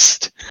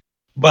best.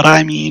 But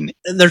I mean,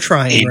 they're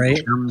trying, right?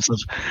 In terms of,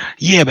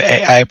 yeah, but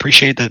I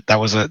appreciate that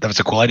was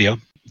a cool idea.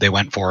 They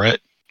went for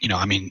it.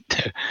 I mean,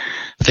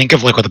 think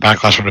of what the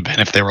backlash would have been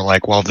if they were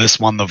like, well, this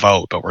won the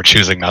vote, but we're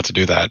choosing not to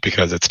do that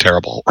because it's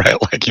terrible, right?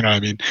 You know what I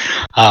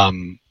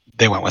mean?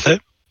 They went with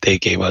it. They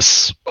gave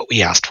us what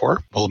we asked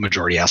for, well, the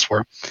majority asked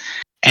for.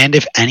 And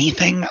if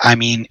anything, I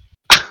mean,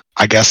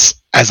 I guess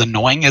as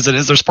annoying as it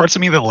is, there's parts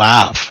of me that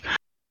laugh.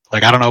 I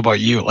don't know about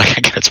you. I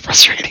get it's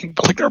frustrating,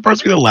 but there are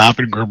parts of me that laugh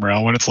in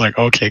Grimrail when it's like,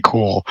 okay,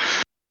 cool.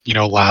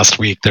 last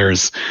week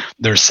there's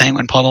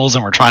sanguine puddles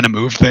and we're trying to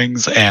move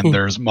things, and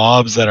there's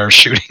mobs that are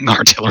shooting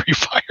artillery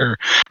fire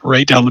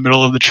right down the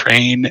middle of the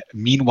train.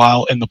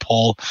 Meanwhile, in the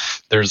pool,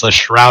 there's a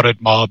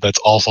shrouded mob that's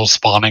also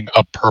spawning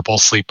a purple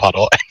sleep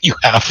puddle, and you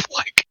have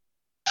like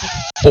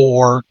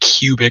 4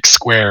 cubic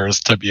squares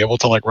to be able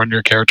to like run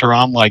your character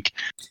on. Like,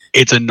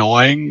 it's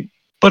annoying,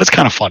 but it's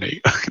kind of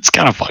funny. It's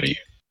kind of funny.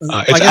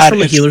 I guess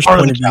from a healer's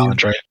point of view,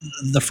 right?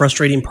 The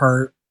frustrating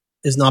part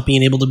is not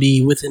being able to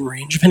be within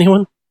range of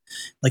anyone.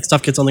 Like,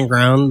 stuff gets on the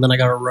ground, then I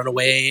gotta run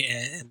away,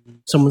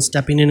 and someone's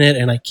stepping in it,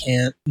 and I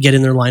can't get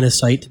in their line of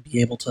sight to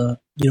be able to,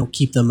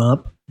 keep them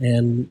up.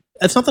 And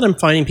it's not that I'm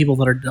finding people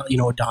that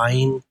are,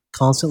 dying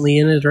constantly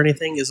in it or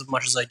anything, as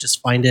much as I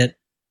just find it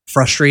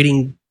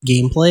frustrating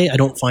gameplay. I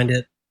don't find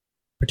it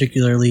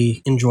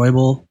particularly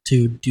enjoyable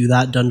to do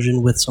that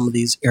dungeon with some of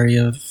these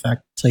area of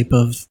effect type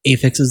of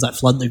affixes that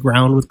flood the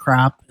ground with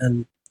crap.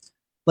 And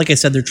like I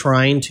said, they're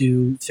trying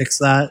to fix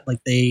that. Like,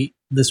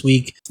 this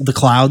week, the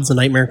clouds, the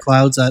nightmare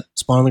clouds that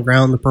spawn on the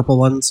ground, the purple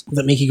ones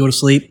that make you go to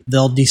sleep,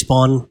 they'll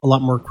despawn a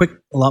lot more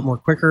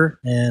quicker.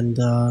 And,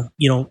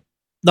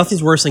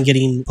 nothing's worse than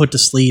getting put to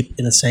sleep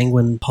in a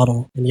sanguine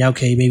puddle. And yeah,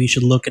 okay, maybe you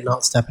should look at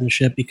not stepping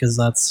shit because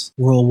that's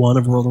rule 1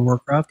 of World of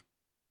Warcraft.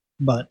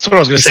 But that's what I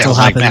was going to say. Still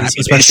happens,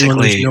 especially when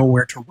there's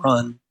nowhere to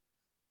run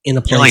in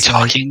a place. You're like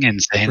talking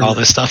and saying all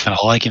this stuff, and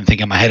all I can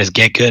think in my head is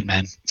get good,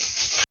 man.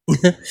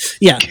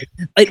 Yeah,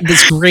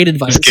 that's great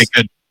advice. Just get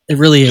good. It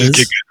really is.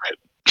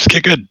 Just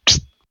get good.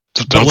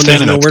 Just don't when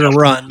stand there's nowhere to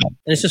run, and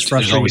it's just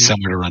frustrating. There's always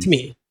somewhere to run. To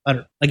me, I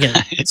don't. Again,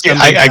 it's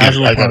I get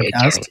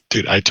it,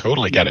 dude. I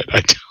totally get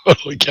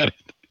it.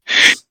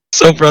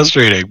 So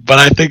frustrating, but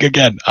I think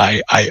again,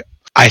 I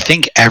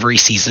think every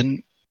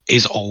season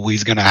is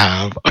always going to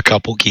have a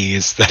couple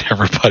keys that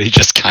everybody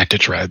just kind of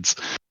treads.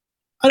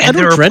 I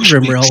don't dread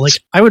Grimrail. Like,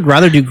 I would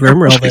rather do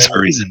Grimrail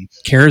than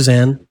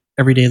Karazhan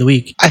every day of the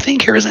week. I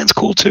think Karazhan's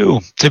cool too,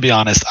 to be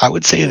honest. I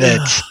would say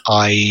that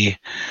I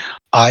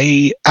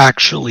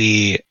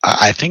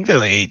think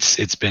that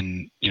it's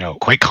been,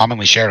 quite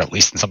commonly shared, at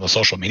least in some of the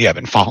social media I've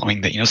been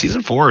following, that,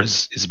 season 4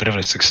 is a bit of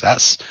a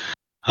success.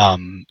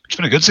 It's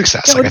been a good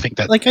success. Yeah, I think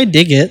that, I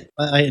dig it.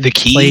 The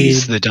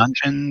keys, the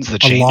dungeons, the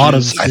changes. A lot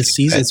of this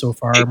season so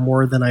far,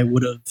 more than I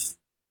would have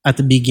at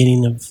the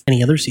beginning of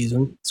any other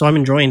season. So I'm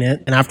enjoying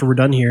it. And after we're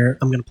done here,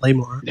 I'm going to play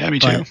more. Yeah, me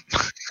too.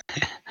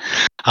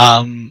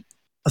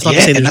 That's not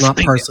to say there's not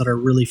parts that are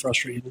really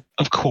frustrating.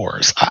 Of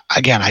course.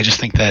 I just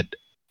think that,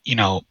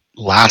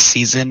 last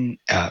season,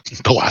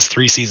 the last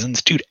 3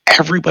 seasons, dude,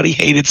 everybody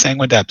hated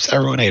Sanguine Depths.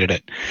 Everyone hated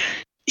it.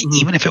 Mm-hmm.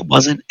 Even if it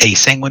wasn't a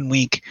Sanguine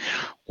week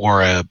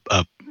or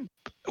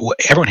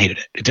everyone hated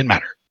it. It didn't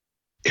matter.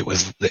 It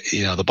was,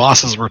 the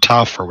bosses were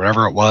tough or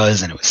whatever it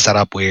was, and it was set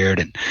up weird,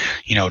 and,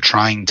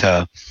 trying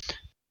to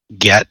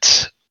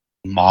get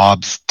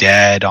mobs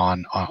dead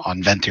on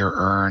Venthyr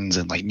urns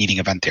and like needing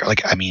a Venthyr.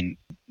 Like, I mean,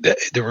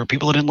 there were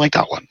people that didn't like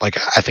that one. Like,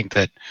 I think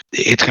that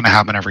it's going to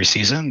happen every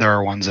season. There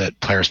are ones that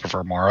players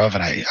prefer more of,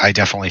 and I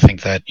definitely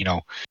think that,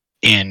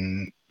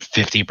 in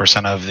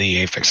 50% of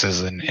the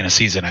affixes in a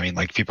season, I mean,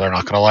 like, people are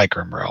not going to like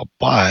Grimrail,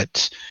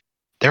 but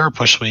there are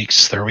push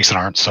weeks. There are weeks that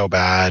aren't so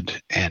bad.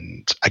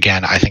 And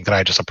again, I think that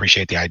I just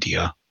appreciate the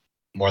idea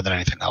more than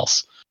anything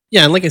else.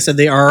 Yeah, and like I said,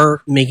 they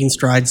are making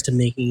strides to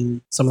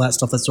making some of that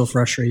stuff that's so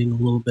frustrating a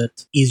little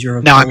bit easier.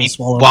 Now, I mean,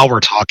 while we're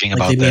talking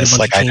about this,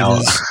 like, I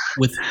know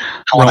with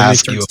Realm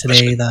Restarts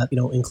today that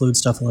include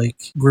stuff like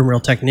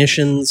Grimrail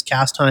Technicians,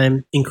 cast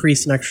time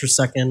increased an extra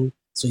second,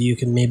 so you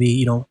can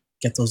maybe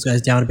get those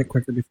guys down a bit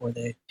quicker before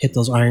they hit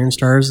those iron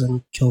stars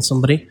and kill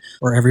somebody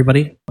or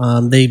everybody.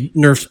 They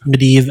nerfed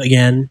Medivh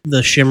again.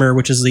 The Shimmer,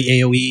 which is the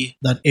AoE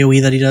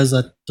that he does,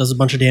 that does a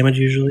bunch of damage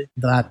usually.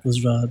 That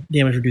was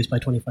damage reduced by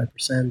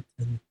 25%.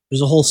 And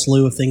there's a whole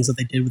slew of things that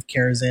they did with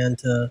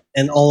Karazhan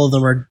and all of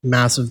them are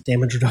massive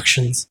damage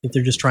reductions. I think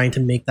they're just trying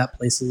to make that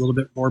place a little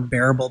bit more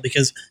bearable,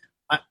 because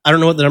I don't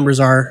know what the numbers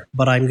are,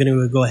 but I'm going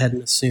to go ahead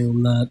and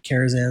assume that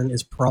Karazhan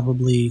is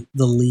probably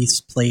the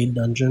least played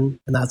dungeon,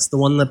 and that's the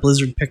one that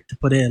Blizzard picked to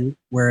put in,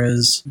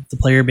 whereas the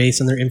player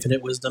base and their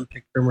infinite wisdom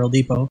picked Grimrail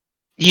Depot.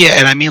 Yeah,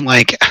 and I mean,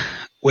 like,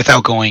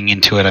 without going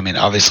into it, I mean,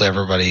 obviously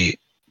everybody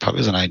probably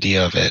has an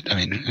idea of it. I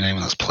mean,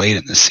 anyone that's played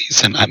in this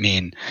season, I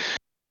mean,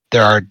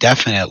 there are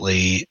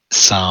definitely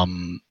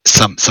some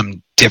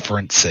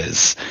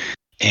differences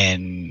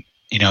in,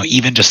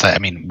 even just that. I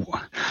mean,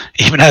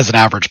 even as an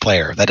average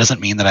player, that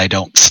doesn't mean that I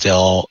don't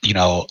still,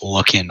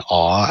 look in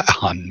awe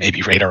on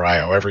maybe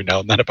Radar.io every now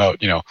and then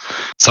about,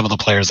 some of the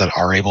players that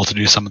are able to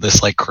do some of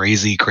this like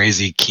crazy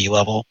key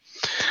level.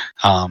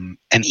 And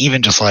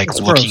even just like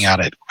looking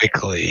at it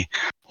quickly,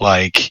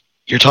 like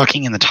you're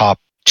talking in the top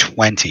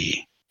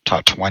 20,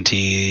 let's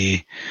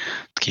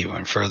keep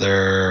going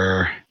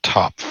further,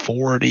 top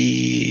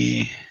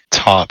 40,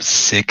 top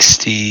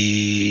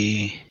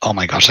 60. Oh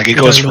my gosh, like it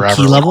goes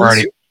forever.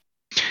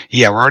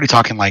 We're already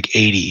talking like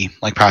 80,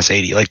 like past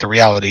 80. Like the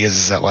reality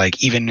is that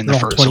like even in the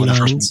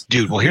first,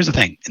 dude, well, here's the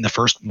thing. In the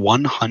first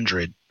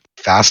 100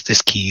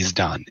 fastest keys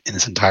done in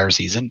this entire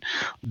season,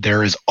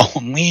 there is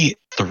only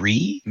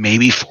 3,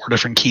 maybe 4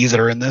 different keys that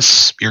are in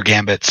this. Your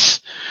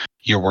Gambits,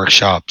 your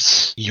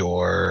Workshops,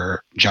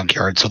 your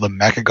Junkyard. So the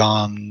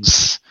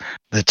Mechagons,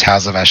 the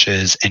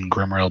Tazaveshes, and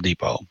Grimrail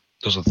Depot.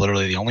 Those are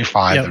literally the only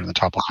 5 that are in the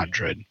top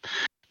 100.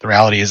 The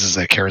reality is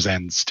that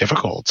Karazhan's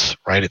difficult,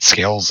 right? It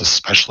scales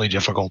especially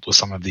difficult with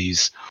some of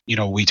these,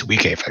 week to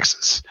week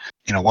affixes.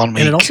 1 week.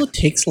 And it also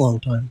takes a long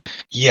time.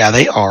 Yeah,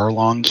 they are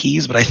long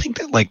keys, but I think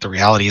that like the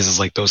reality is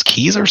like those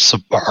keys are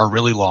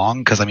really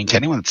long because to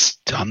anyone that's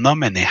done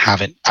them and they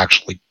haven't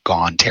actually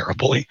gone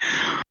terribly,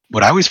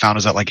 what I always found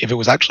is that like if it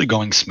was actually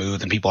going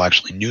smooth and people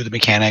actually knew the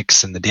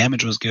mechanics and the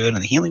damage was good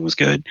and the healing was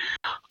good,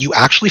 you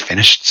actually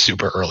finished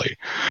super early.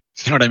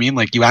 You know what I mean?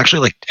 Like you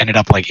actually like ended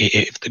up like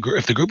if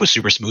the group was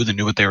super smooth and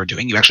knew what they were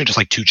doing, you actually just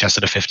like 2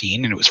 chested a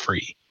 15 and it was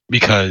free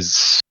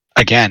because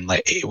again,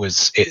 like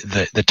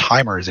the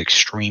timer is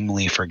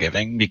extremely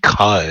forgiving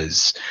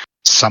because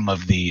some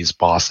of these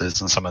bosses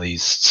and some of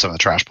the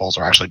trash balls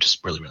are actually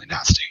just really really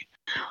nasty.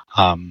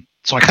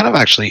 So I kind of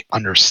actually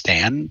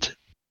understand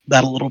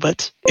that a little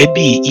bit. It'd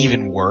be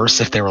even worse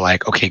if they were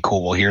like, okay,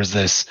 cool. Well, here's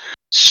this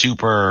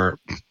super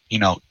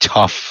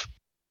tough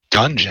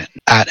dungeon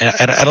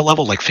at a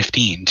level like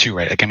 15 too,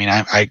 right? Like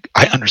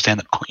I understand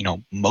that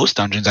most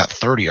dungeons at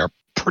 30 are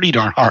pretty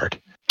darn hard.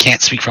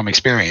 Can't speak from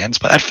experience,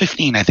 but at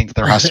 15 I think that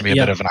there has to be a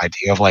bit of an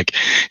idea of like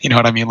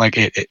what I mean, like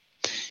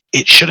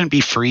it shouldn't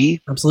be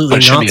free. Absolutely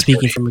not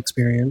speaking from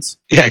experience.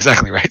 Yeah,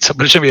 exactly right. So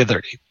but it should be a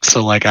 30.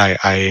 So like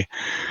I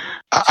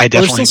definitely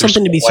there's still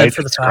something to be said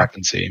for the fact.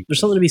 There's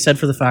something to be said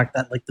for the fact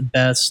that like the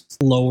best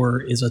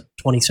lower is a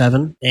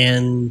 27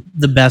 and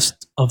the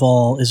best of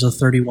all is a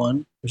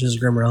 31, which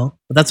is Grimrail.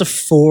 But that's a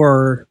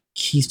 4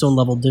 keystone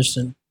level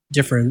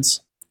difference,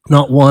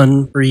 not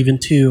 1 or even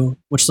 2,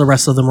 which the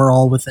rest of them are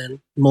all within.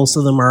 Most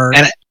of them are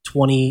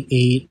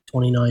 28,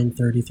 29,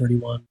 30,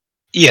 31.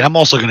 Yeah, and I'm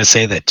also going to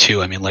say that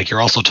too. I mean, like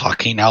you're also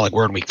talking now, like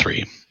we're in week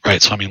 3,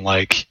 right? So I mean,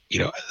 like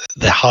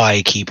the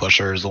high key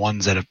pushers, the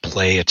ones that have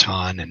played a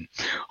ton and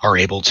are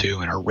able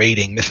to and are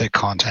raiding mythic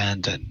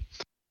content, and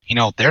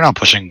they're not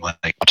pushing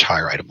like much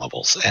higher item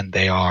levels, and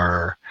they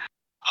are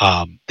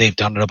they've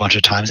done it a bunch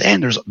of times,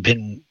 and there's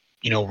been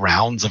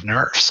rounds of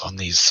nerfs on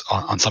these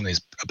on some of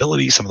these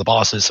abilities, some of the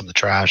bosses, some of the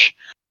trash,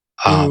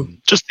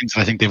 just things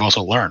that I think they've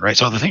also learned, right?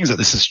 So the thing is that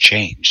this has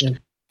changed. Yeah.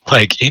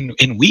 Like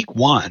in week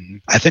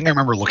 1, I think I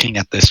remember looking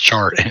at this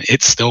chart and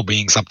it's still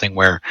being something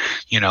where,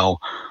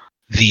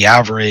 the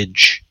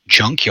average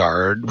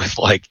junkyard with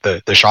like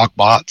the shock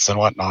bots and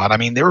whatnot. I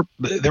mean, there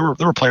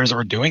were players that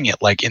were doing it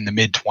like in the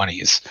mid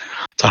 20s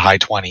to high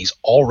 20s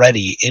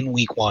already in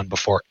week 1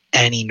 before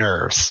any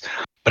nerfs.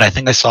 But I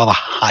think I saw the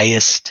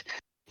highest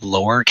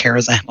lower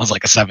Karazhan was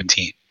like a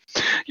 17.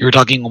 You were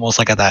talking almost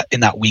like in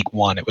that week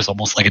 1, it was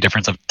almost like a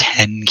difference of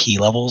 10 key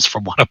levels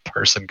from what a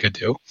person could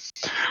do.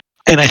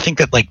 And I think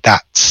that like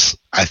that's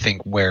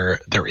where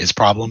there is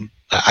problem.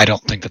 I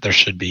don't think that there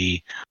should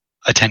be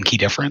a 10 key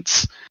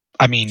difference.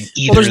 I mean,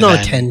 there's not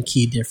a 10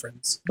 key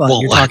difference. But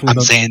you're talking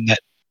about saying that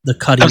the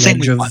cutting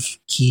edge of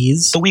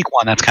keys. The week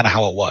 1, that's kind of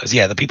how it was.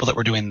 Yeah, the people that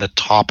were doing the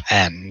top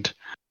end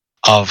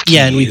of keys.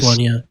 Yeah, in week 1,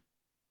 yeah.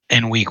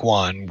 In week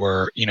 1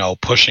 were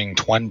pushing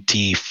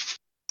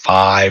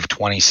 25,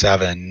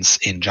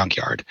 27s in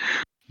Junkyard.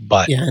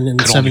 But and in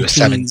could only do a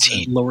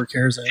 17 lower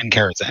Karazhan. In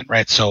Karazhan,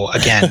 right? So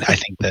again, I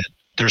think that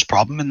there's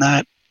problem in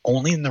that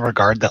only in the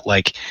regard that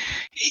like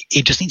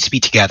it just needs to be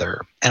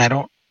together, and I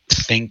don't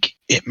think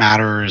it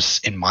matters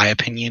in my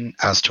opinion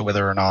as to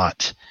whether or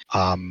not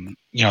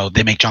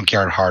they make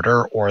Junkyard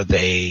harder or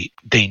they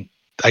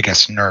I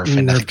guess nerf,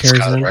 and I think that's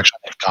kind of the direction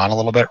they've gone a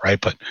little bit, right?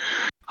 But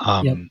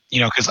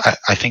because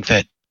I think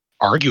that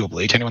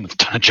arguably to anyone that's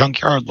done a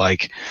Junkyard,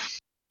 like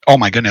oh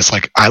my goodness,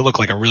 like I look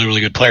like a really, really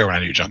good player when I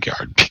do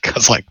Junkyard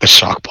because like the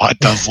shock bot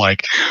does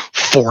like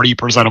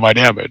 40% of my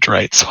damage,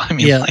 right? So I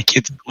mean, like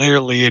it's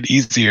clearly an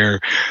easier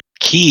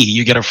key.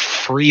 You get a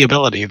free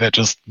ability that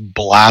just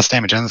blasts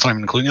damage, and that's not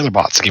even including the other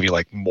bots to give you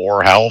like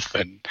more health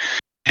and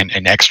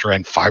extra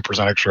and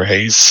 5% extra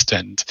haste,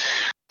 and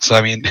so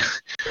I mean,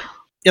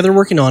 they're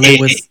working on it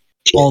with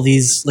all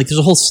these. Like, there's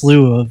a whole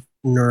slew of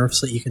nerfs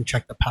that you can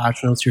check the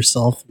patch notes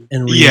yourself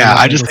and read. Yeah,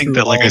 I just think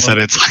that, like I said,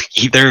 it's like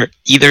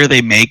either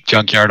they make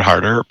Junkyard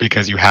harder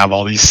because you have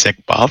all these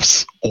sick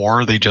buffs,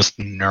 or they just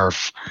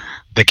nerf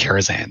the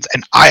Karazhans.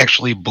 And I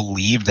actually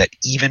believe that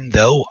even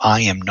though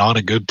I am not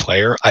a good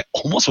player, I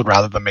almost would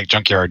rather them make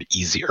Junkyard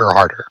easier or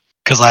harder,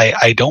 because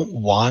I don't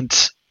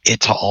want it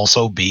to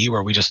also be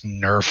where we just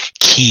nerf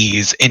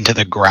keys into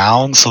the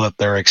ground so that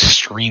they're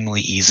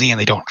extremely easy and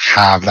they don't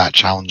have that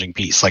challenging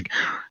piece. Like,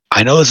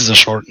 I know this is a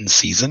shortened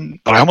season,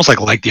 but I almost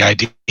like the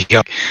idea.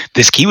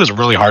 This key was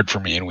really hard for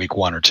me in week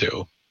 1 or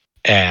 2.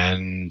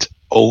 And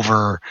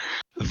over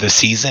the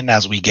season,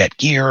 as we get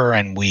gear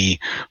and we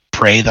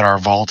pray that our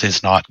vault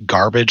is not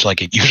garbage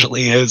like it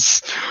usually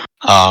is,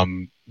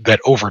 that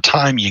over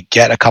time you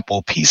get a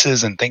couple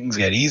pieces and things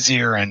get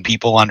easier and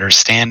people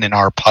understand in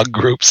our pug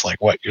groups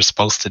like what you're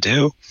supposed to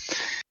do.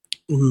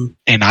 Mhm.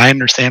 And I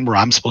understand where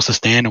I'm supposed to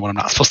stand and what I'm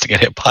not supposed to get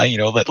hit by,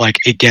 that like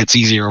it gets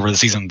easier over the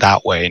season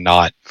that way,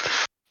 not,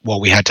 well,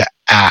 we had to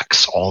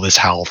axe all this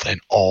health and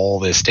all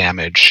this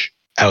damage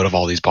out of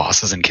all these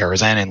bosses in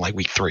Karazhan in like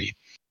week 3.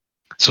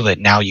 So that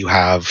now you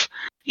have,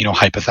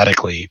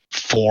 hypothetically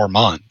 4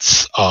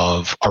 months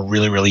of a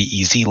really, really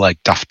easy,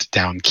 like duffed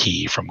down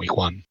key from week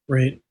 1.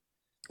 Right.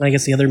 I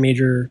guess the other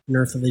major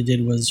nerf that they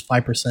did was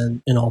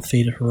 5% in all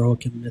Fated,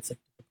 Heroic, and Mythic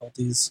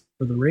difficulties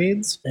for the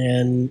raids.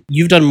 And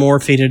you've done more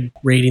Fated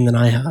raiding than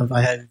I have.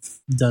 I have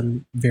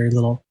done very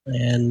little.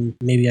 And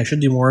maybe I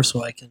should do more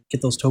so I can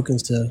get those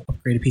tokens to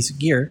upgrade a piece of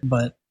gear.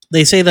 But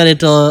they say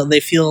that they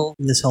feel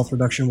this health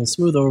reduction will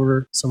smooth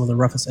over some of the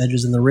roughest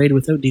edges in the raid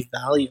without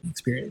devaluing the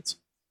experience.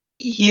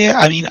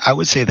 Yeah, I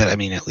would say that,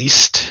 at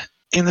least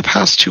in the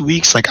past 2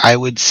 weeks, like I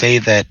would say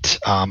that,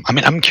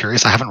 I'm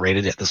curious. I haven't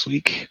rated it this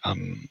week.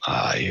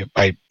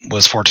 I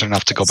was fortunate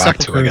enough to go back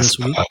to, I guess,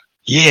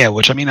 yeah,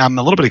 which I'm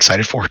a little bit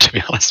excited for, to be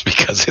honest,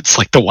 because it's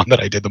like the one that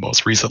I did the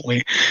most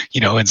recently,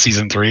 in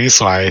season 3.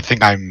 So I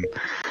think I'm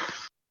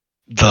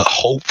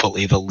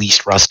hopefully the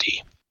least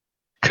rusty.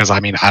 Because I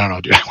don't know,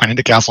 dude, I went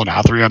into Castle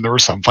Nathria and there were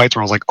some fights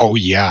where I was like, oh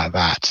yeah,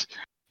 that.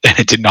 And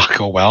it did not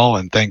go well,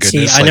 and thank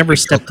goodness. See, I never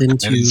stepped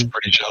into.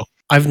 Pretty chill.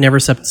 I've never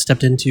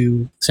stepped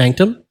into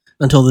Sanctum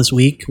until this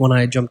week when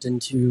I jumped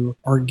into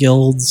our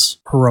guild's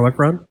heroic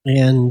run,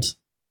 and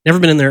never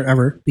been in there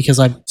ever because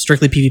I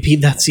strictly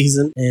PvP'd that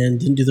season and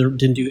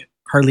didn't do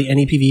hardly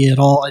any PvE at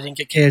all. I didn't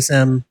get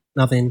KSM,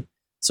 nothing.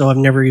 So I've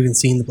never even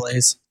seen the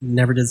place.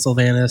 Never did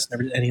Sylvanas,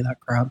 never did any of that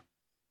crap.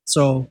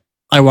 So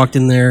I walked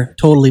in there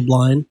totally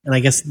blind, and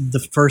I guess the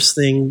first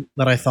thing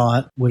that I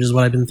thought, which is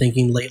what I've been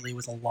thinking lately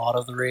with a lot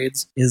of the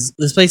raids, is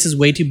this place is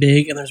way too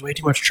big and there's way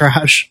too much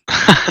trash.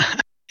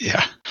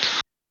 Yeah.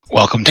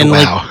 Welcome to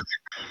WoW.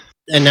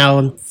 And now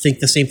I think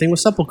the same thing with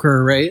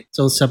Sepulchre, right?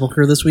 So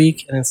Sepulchre this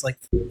week, and it's like,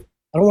 I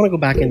don't want to go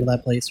back into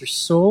that place. There's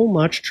so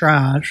much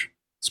trash,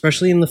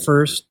 especially in the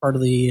first part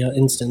of the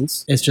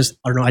instance. It's just,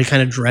 I don't know, I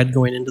kind of dread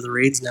going into the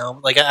raids now.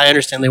 Like, I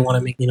understand they want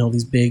to make,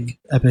 these big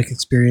epic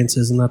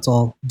experiences, and that's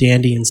all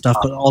dandy and stuff,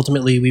 but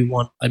ultimately we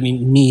want,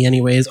 me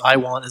anyways, I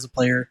want as a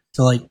player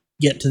to, like,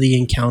 get to the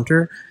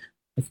encounter.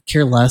 I could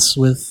care less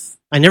with...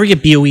 I never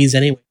get BOEs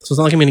anyway, so it's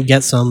not like I'm going to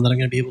get some that I'm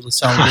going to be able to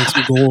sell and make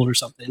some gold or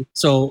something.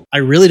 So I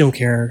really don't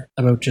care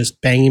about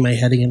just banging my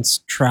head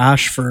against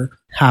trash for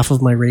half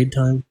of my raid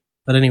time.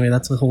 But anyway,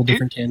 that's a whole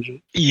different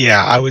tangent.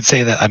 Yeah, I would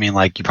say that,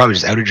 you probably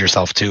just outed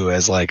yourself too,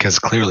 as like, because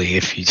clearly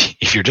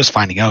if you're just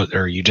finding out,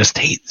 or you just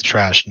hate the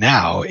trash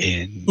now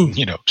in,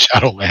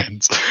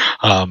 Shadowlands,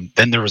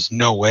 then there was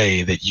no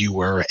way that you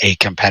were a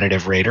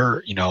competitive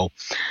raider,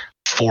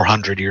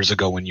 400 years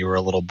ago when you were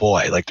a little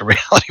boy. Like, the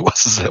reality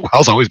was that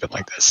WoW's always been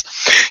like this.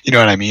 You know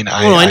what I mean?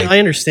 I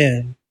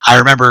understand. I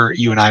remember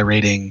you and I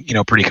raiding,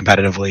 pretty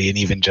competitively, and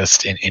even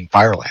just in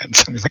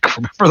Firelands.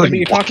 Remember,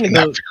 you're talking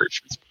about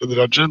the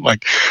dungeon,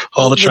 like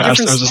all the trash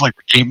that was just like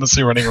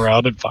aimlessly running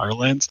around in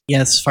Firelands.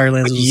 Yes,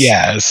 Firelands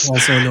was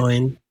also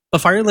annoying.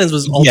 But Firelands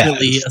was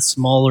ultimately a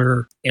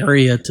smaller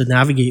area to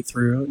navigate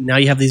through. Now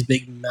you have these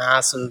big,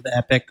 massive,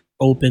 epic,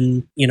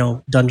 open,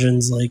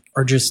 dungeons. Like,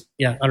 or just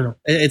I don't know.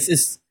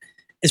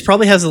 It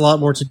probably has a lot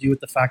more to do with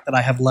the fact that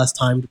I have less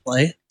time to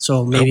play.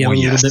 So maybe I'm a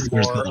little bit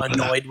more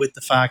annoyed with the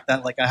fact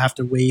that, like, I have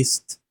to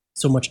waste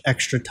so much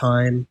extra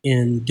time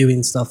in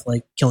doing stuff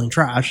like killing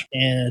trash.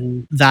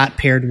 And that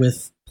paired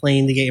with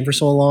playing the game for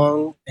so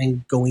long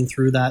and going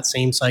through that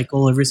same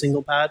cycle every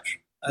single patch,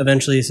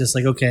 eventually it's just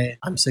like, okay,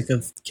 I'm sick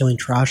of killing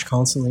trash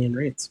constantly in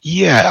raids.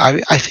 Yeah,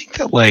 I think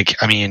that, like,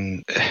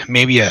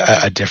 maybe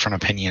a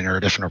different opinion or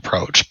a different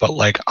approach, but,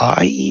 like,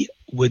 I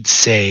would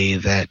say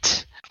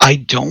that I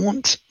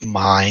don't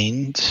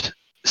mind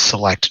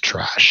select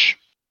trash.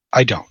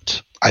 I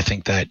don't. I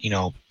think that,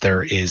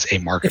 there is a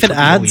market for BOE. If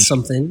it adds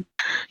something.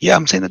 Yeah,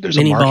 I'm saying that there's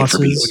mini a market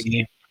bosses, for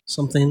BOE.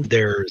 Something.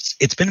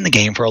 It's been in the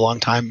game for a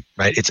long time,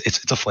 right?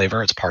 It's a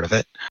flavor, it's part of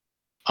it.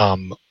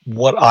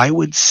 What I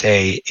would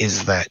say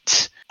is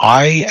that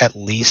I at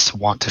least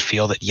want to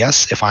feel that,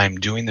 yes, if I'm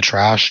doing the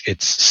trash,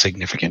 it's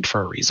significant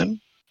for a reason.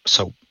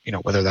 So,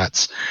 whether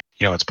that's,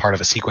 it's part of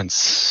a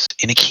sequence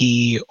in a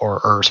key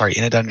or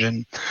in a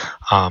dungeon.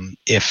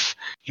 If,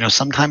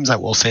 sometimes I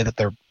will say that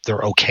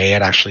they're okay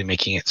at actually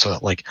making it so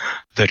that, like,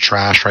 the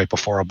trash right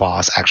before a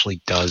boss actually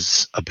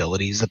does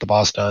abilities that the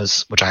boss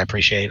does, which I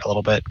appreciate a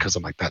little bit, because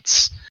I'm like,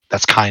 that's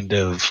kind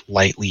of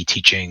lightly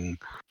teaching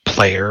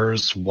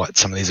players what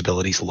some of these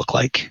abilities look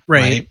like.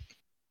 Right.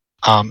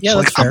 Yeah,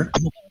 so, that's fair.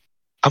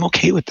 I'm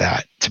okay with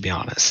that, to be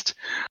honest.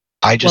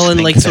 I just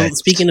think so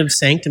speaking of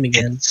Sanctum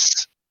again,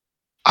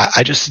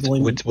 I just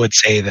would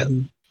say that,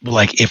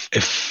 like,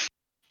 if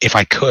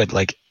I could,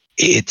 like,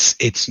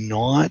 it's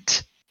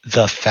not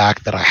the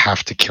fact that I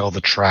have to kill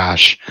the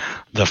trash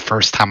the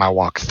first time I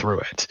walk through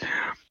it.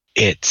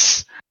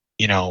 It's,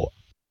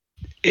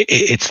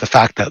 it's the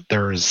fact that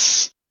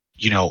there's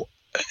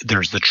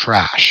the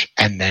trash,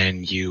 and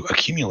then you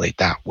accumulate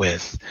that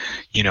with,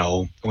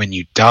 when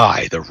you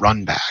die, the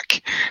run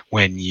back,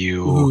 when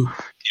you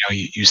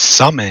you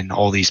summon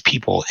all these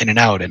people in and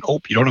out, and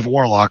you don't have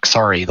Warlock.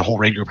 Sorry, the whole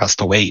raid group has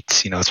to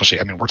wait. Especially,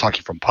 I mean, we're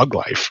talking from Pug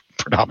Life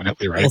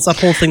predominantly, right? Well, it's that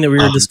whole thing that we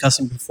were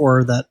discussing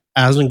before that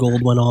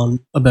Asmongold went on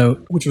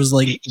about, which was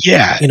like, he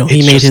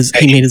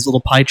made his little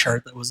pie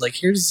chart that was like,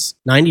 here's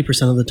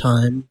 90% of the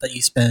time that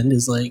you spend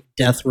is like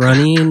death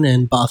running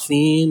and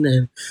buffing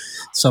and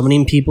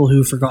summoning people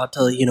who forgot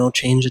to,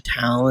 change a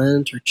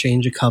talent or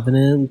change a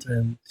covenant,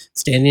 and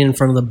standing in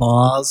front of the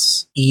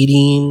boss,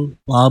 eating,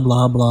 blah,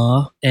 blah,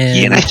 blah.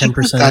 And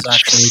 10% is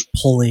actually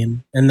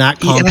pulling. And that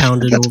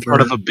compounded over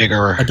part of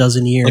a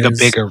dozen years. Like a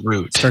bigger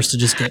root. Starts to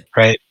just get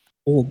right.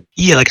 old.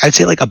 Yeah, like I'd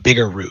say like a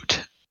bigger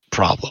root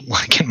problem,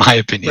 like in my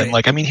opinion. Right.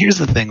 Like, I mean, here's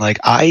the thing, like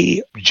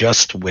I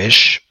just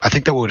wish, I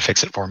think that would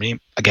fix it for me.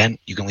 Again,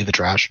 you can leave the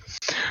trash,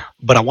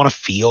 but I want to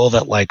feel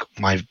that like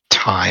my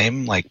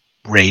time, like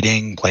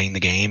raiding, playing the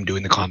game,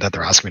 doing the content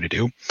they're asking me to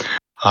do,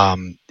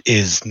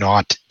 is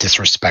not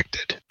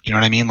disrespected. You know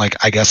what I mean? Like,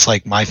 I guess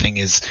like my thing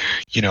is,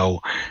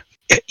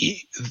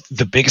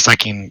 the biggest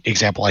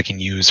example I can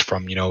use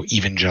from,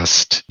 even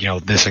just,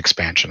 this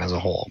expansion as a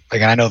whole.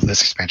 Like, I know that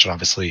this expansion,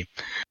 obviously,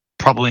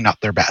 probably not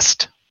their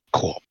best.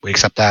 Cool. We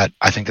accept that.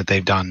 I think that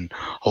they've done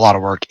a lot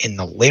of work in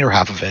the later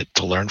half of it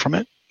to learn from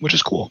it, which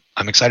is cool.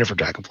 I'm excited for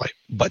Dragonflight.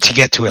 But to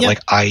get to it, like,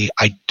 I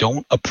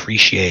don't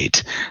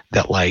appreciate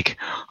that, like,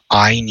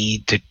 I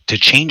need to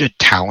change a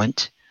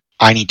talent.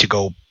 I need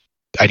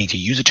to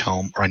use a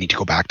tome, or I need to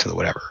go back to the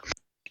whatever.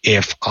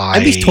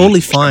 I'd be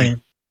totally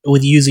fine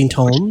with using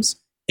tomes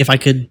if I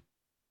could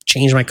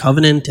change my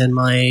covenant and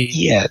my...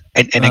 Yeah,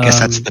 and I guess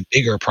that's the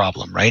bigger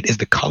problem, right? Is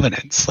the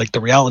covenants. Like,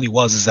 the reality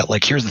is that,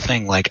 like, here's the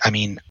thing. Like, I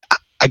mean,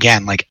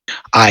 again, like,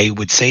 I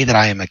would say that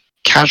I am a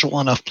casual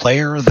enough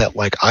player that,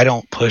 like, I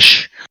don't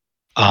push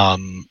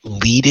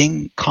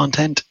leading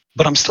content,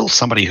 but I'm still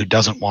somebody who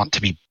doesn't want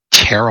to be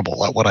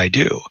terrible at what I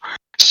do.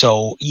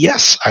 So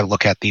yes, I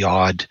look at the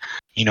odd,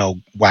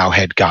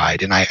 Wowhead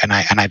guide, and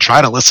I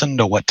try to listen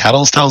to what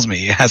Tettles tells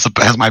me as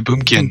my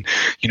Boomkin,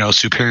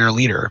 superior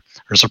leader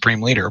or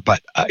supreme leader.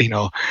 But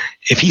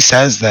if he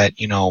says that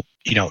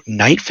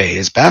Night Fae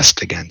is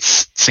best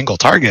against single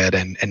target,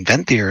 and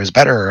Venthyr is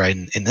better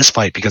in this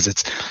fight because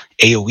it's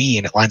AoE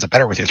and it lines up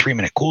better with your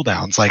 3-minute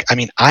cooldowns. Like, I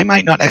mean, I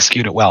might not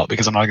execute it well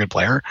because I'm not a good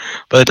player,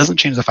 but it doesn't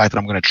change the fact that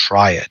I'm going to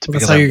try it. Well,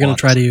 that's how you're going to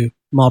try to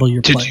model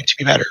your play to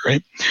be better,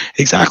 right?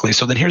 Exactly.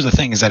 So then here's the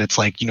thing: is that it's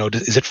like,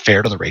 is it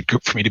fair to the raid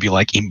group for me to be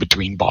like in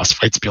between boss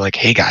fights, be like,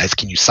 hey guys,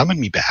 can you summon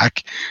me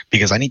back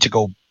because I need to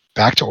go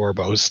back to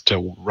Oribos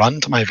to run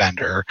to my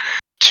vendor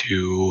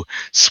to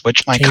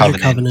switch my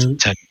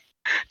covenant.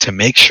 To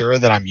make sure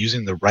that I'm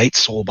using the right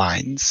soul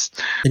binds.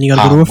 Then you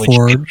got to go to a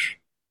forge.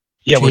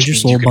 Change your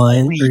soul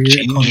bind. Change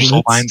your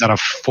soul binds out of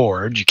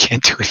forge. You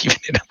can't do it even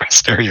in a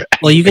rest area.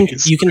 Well, you can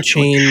change your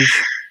soul bind.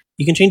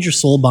 You can change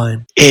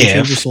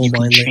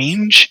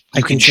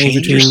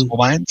your soul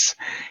binds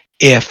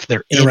if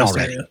they're in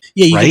already. Area.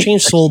 Yeah, you can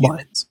change soul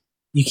binds.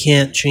 You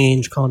can't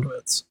change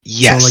conduits.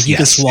 Yes. So like you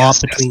can swap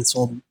between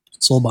soul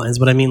binds,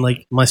 but I mean,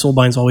 like, my soul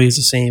bind's always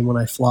the same when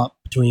I flop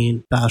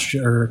between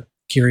Bastion or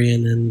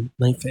Kyrian and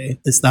Night Fae.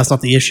 That's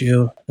not the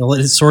issue.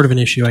 It's sort of an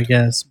issue, I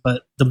guess,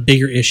 but the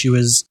bigger issue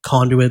is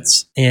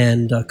conduits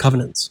and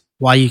covenants.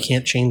 Why you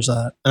can't change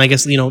that? And I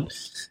guess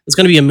it's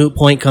going to be a moot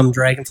point come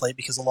Dragonflight,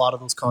 because a lot of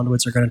those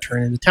conduits are going to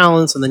turn into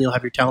talents, and then you'll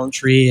have your talent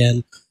tree,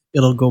 and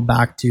it'll go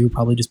back to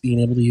probably just being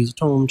able to use a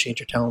tome, change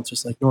your talents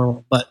just like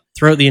normal. But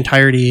throughout the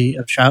entirety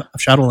of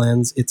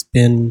Shadowlands, it's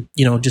been,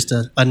 just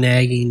a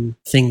nagging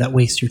thing that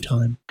wastes your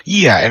time.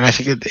 Yeah, and I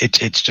think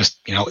it's just,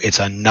 it's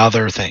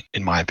another thing,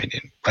 in my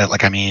opinion. Right?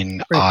 Like, I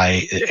mean,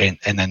 right.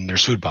 And then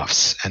there's food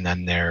buffs, and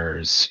then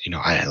there's, and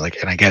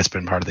I get it's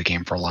been part of the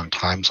game for a long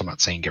time, so I'm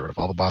not saying get rid of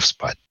all the buffs,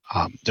 but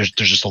there's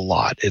just a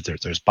lot.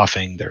 There's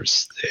buffing,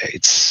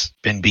 it's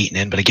been beaten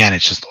in, but again,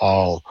 it's just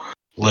all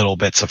little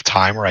bits of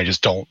time where I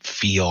just don't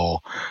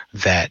feel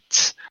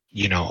that,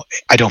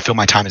 I don't feel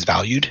my time is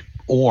valued,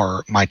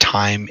 or my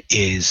time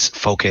is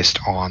focused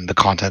on the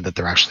content that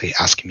they're actually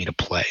asking me to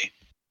play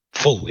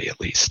fully, at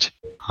least.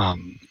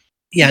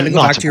 Yeah, and to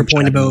go back to your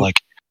point about like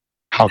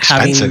how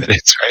expensive it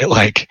is, right?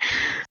 Like,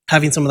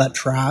 having some of that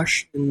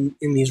trash in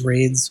these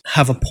raids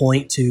have a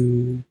point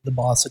to the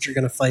boss that you're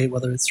going to fight,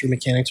 whether it's through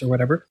mechanics or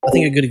whatever. I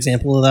think a good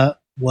example of that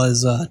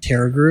was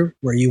Terragru,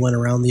 where you went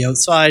around the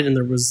outside and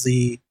there was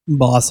the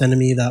boss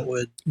enemy that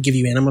would give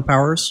you anima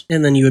powers,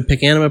 and then you would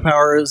pick anima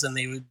powers and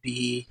they would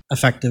be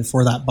effective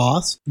for that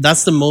boss.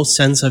 That's the most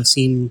sense I've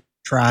seen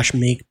trash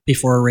make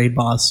before a raid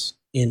boss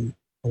in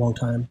a long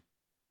time.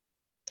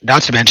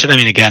 Not to mention, I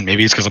mean, again,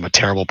 maybe it's because I'm a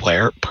terrible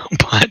player,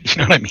 but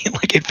you know what I mean?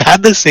 Like, it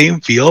had the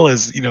same feel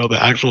as, the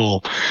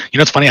actual,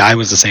 it's funny, I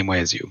was the same way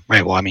as you,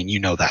 right? Well, I mean,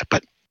 that,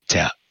 but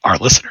to our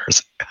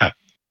listeners,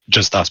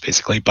 just us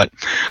basically, but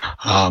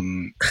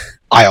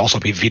I also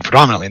PvP'd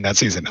predominantly in that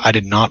season. I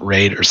did not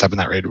raid or step in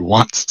that raid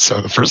once,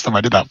 so the first time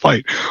I did that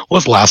fight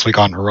was last week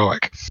on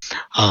Heroic.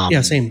 Yeah,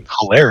 same.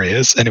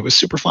 Hilarious, and it was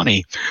super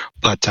funny,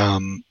 but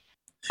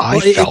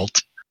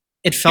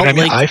it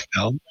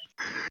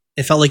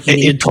felt like you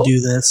needed to do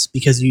this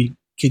because you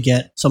could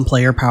get some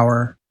player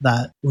power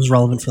that was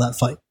relevant for that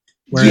fight.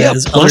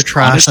 Whereas plus, other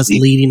trash honestly,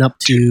 that's leading up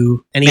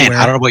to anywhere. Man,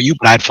 I don't know about you,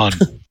 but I had fun.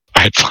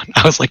 I had fun.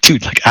 I was like,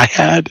 dude, like I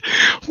had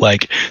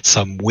like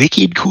some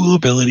wicked cool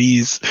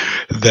abilities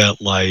that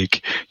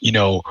like, you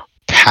know,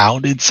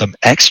 pounded some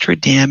extra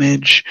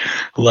damage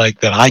like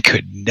that I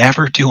could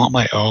never do on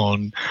my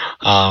own.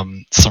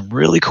 Some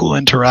really cool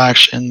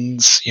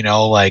interactions, you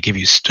know, like if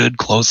you stood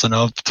close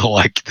enough to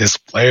like this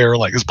player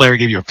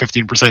gave you a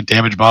 15%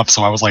 damage buff.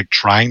 So I was like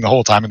trying the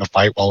whole time in the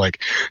fight while like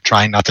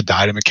trying not to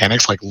die to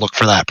mechanics, like look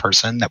for that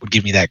person that would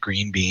give me that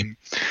green beam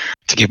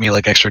to give me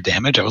like extra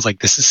damage. I was like,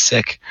 this is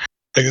sick.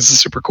 Like this is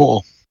super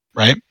cool,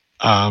 right?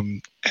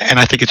 And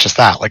I think it's just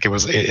that. Like it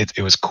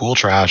was cool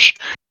trash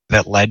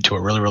that led to a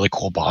really, really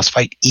cool boss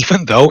fight,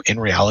 even though in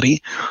reality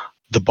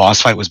the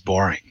boss fight was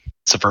boring.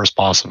 It's the first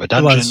boss of a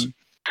dungeon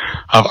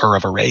or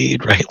of a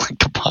raid, right? Like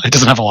it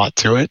doesn't have a lot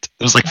to it.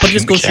 There's like, but it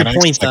just goes to your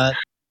point like, that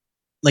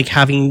like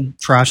having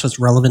trash that's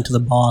relevant to the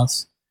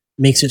boss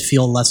makes it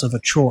feel less of a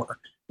chore.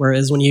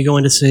 Whereas when you go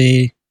into,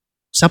 say,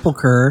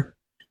 Sepulchre,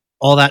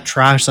 all that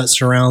trash that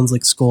surrounds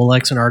like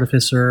Skolex and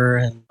Artificer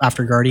and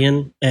After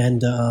Guardian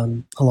and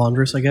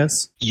Halandris, I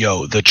guess.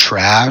 Yo, the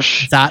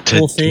trash, that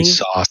whole thing,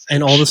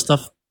 and all the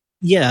stuff.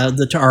 Yeah,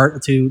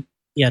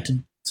 to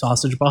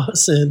Sausage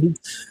Boss and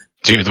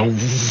dude,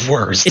 the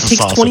worst. It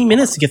takes 20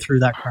 minutes to get through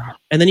that crap,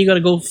 and then you got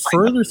to go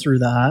further through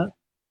that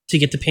to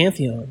get to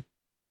Pantheon,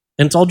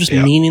 and it's all just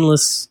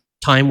meaningless,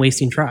 time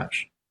wasting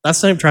trash.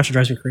 That's the type of trash that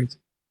drives me crazy.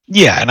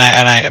 Yeah, and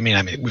I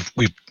mean,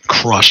 we've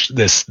crushed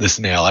this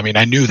nail. I mean,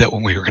 I knew that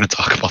when we were going to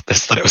talk about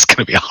this that it was going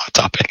to be a hot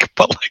topic,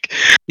 but like,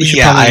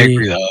 I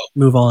agree though.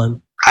 Move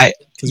on.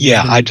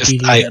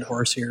 Dead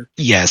horse here.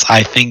 Yes,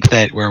 I think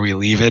that where we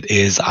leave it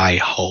is I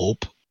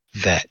hope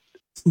that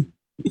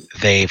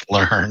they've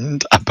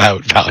learned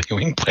about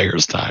valuing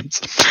players'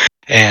 times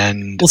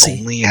and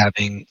only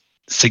having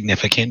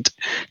significant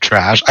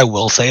trash. I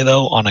will say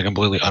though, on a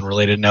completely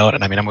unrelated note,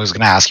 and I mean, I was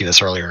going to ask you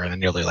this earlier and I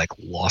nearly like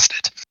lost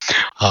it.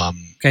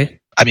 Okay.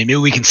 I mean, maybe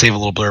we can save a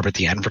little blurb at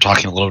the end for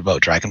talking a little bit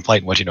about Dragonflight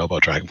and what you know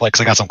about Dragonflight,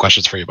 because I got some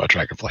questions for you about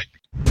Dragonflight.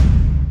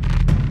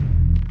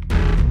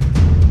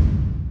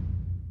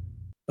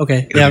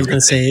 Okay, yeah, I was going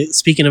to say,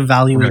 speaking of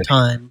valuing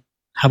time,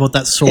 how about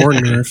that sword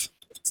nerf?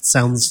 It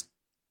sounds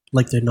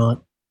like they're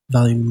not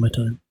valuing my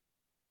time.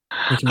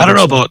 I don't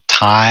know about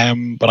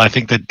time, but I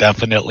think that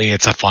definitely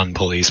it's a fun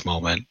police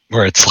moment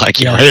where it's like,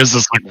 you know, here's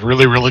this like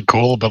really, really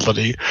cool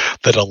ability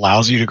that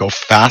allows you to go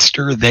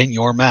faster than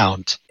your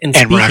mount, and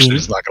we're actually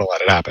just not going to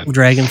let it happen.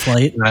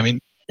 Dragonflight, you know what I mean?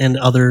 And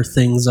other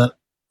things that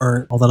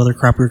aren't all that other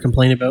crap we were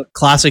complaining about.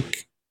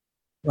 Classic,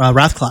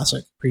 Wrath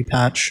Classic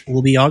pre-patch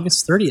will be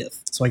August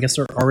 30th. So I guess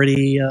they're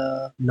already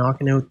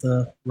knocking out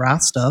the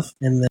Wrath stuff.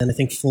 And then I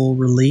think full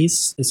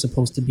release is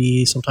supposed to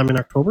be sometime in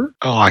October.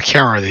 Oh, I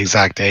can't remember the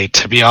exact date.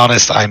 To be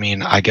honest, I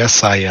mean, I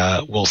guess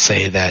I will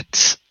say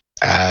that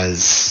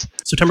as...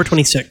 September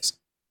 26th.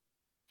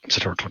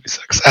 September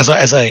 26th.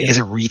 As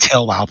a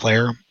retail WoW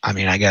player, I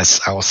mean, I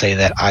guess I will say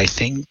that I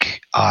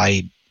think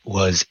I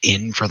was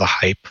in for the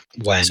hype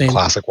when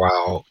Classic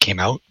WoW came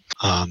out.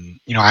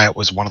 You know, I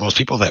was one of those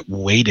people that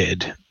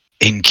waited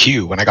in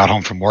queue when I got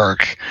home from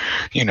work,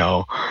 you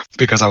know,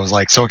 because I was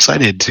like so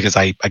excited because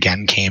I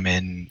again came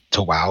in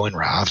to WoW and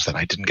Wrath and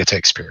I didn't get to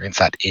experience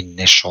that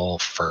initial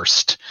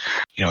first,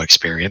 you know,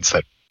 experience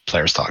that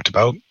players talked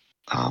about.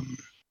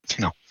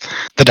 You know,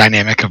 the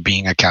dynamic of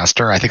being a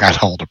caster. I think I'd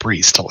hold a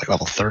priest to like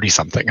level 30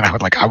 something, and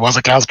I was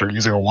a caster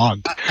using a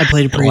wand. I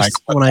played a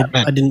priest when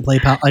I didn't play.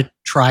 I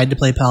tried to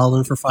play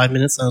paladin for 5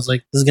 minutes, and I was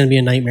like, "This is going to be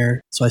a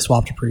nightmare." So I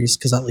swapped to priest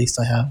because at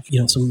least I have, you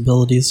know, some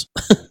abilities.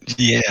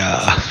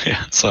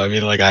 yeah. So I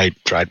mean, like I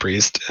tried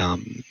priest.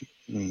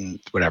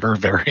 Whatever,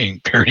 varying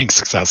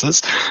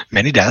successes,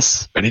 many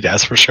deaths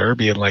for sure,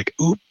 being like,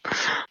 oop.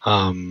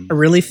 I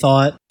really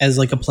thought as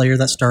like a player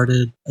that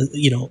started,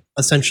 you know,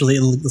 essentially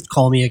let's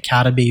call me a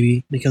Kata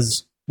baby,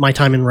 because my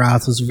time in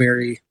Wrath was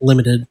very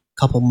limited,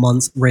 couple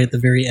months right at the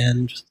very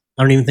end.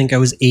 I don't even think I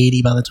was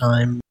 80 by the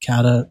time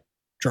Kata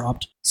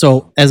dropped.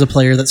 So as a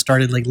player that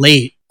started like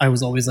late, I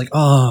was always like,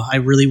 oh, I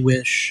really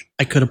wish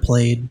I could have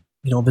played,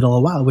 you know,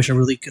 Vanilla WoW. I wish I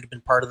really could have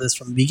been part of this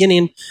from the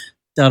beginning.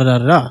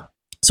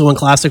 So when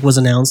Classic was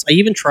announced, I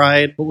even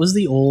tried, what was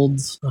the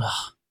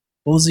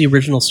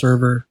original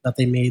server that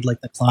they made,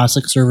 like the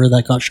Classic server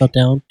that got shut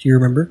down? Do you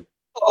remember?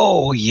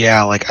 Oh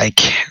yeah, like I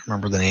can't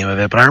remember the name of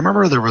it, but I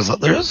remember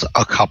there's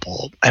a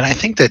couple, and I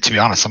think that to be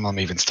honest, some of them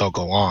even still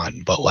go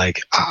on, but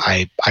like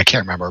I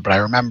can't remember, but I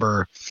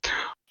remember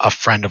a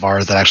friend of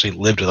ours that actually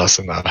lived with us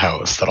in that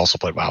house that also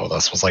played WoW with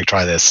us was like,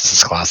 try this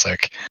is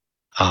Classic.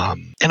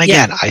 And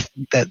again, I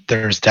think that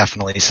there's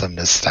definitely some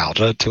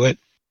nostalgia to it.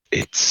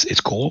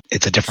 It's cool.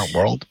 It's a different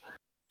world.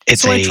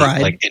 It's so I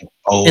tried. Like an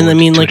ode and I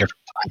mean, to like, a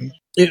different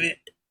time.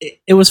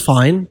 It was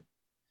fine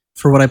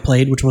for what I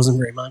played, which wasn't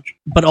very much.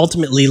 But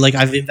ultimately, like,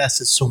 I've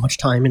invested so much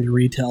time into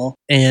retail,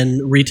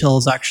 and retail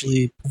is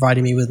actually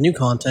providing me with new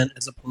content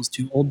as opposed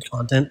to old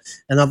content.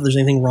 And not that there's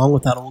anything wrong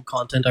with that old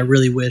content. I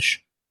really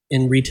wish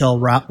in retail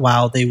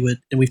WoW they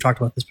would, and we've talked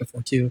about this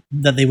before too,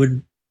 that they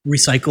would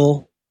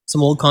recycle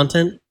some old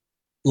content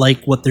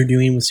like what they're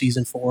doing with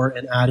Season 4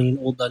 and adding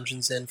old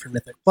dungeons in for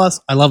Mythic Plus.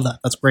 I love that.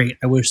 That's great.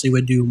 I wish they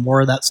would do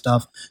more of that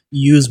stuff,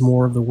 use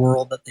more of the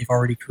world that they've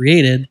already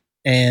created,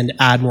 and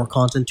add more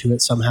content to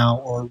it somehow,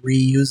 or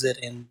reuse it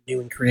in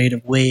new and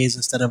creative ways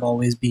instead of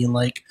always being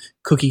like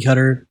cookie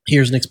cutter.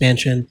 Here's an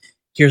expansion,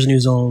 here's a new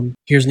zone,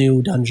 here's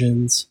new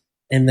dungeons,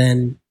 and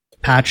then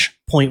patch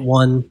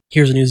 0.1,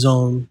 here's a new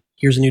zone,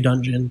 here's a new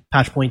dungeon,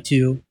 patch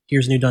 0.2,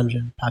 here's a new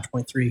dungeon, patch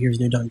 0.3, here's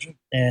a new dungeon.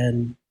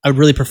 And I would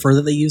really prefer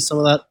that they use some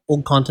of that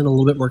old content a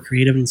little bit more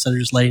creative instead of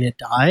just letting it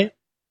die.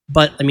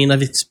 But I mean,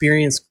 I've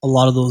experienced a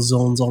lot of those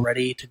zones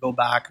already to go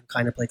back and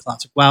kind of play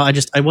classic WoW.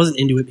 I wasn't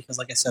into it because,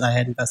 like I said, I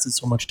had invested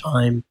so much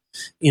time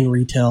in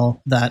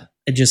retail that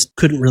I just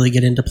couldn't really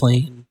get into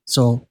playing.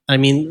 So, I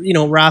mean, you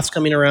know, Wrath's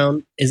coming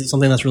around. Is it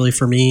something that's really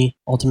for me?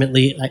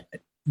 Ultimately, I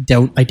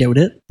doubt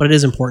it, but it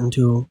is important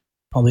to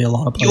probably a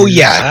lot of players. Oh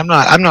yeah, and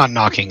I'm not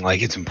knocking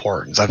like its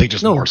importance. I think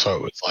just more so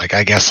it was like,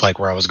 I guess like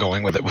where I was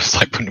going with it was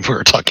like when we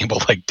were talking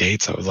about like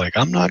dates, I was like,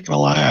 I'm not gonna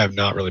lie, I've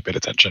not really paid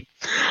attention.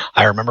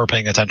 I remember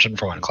paying attention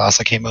for when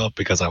Classic came out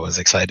because I was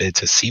excited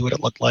to see what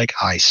it looked like.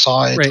 I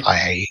saw it, right.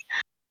 I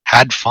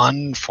had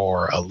fun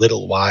for a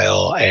little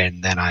while,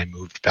 and then I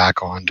moved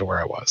back on to where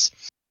I was.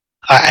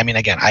 I mean,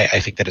 again, I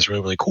think that is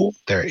really, really cool.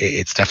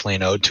 It's definitely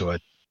an ode to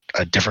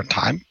a different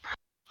time.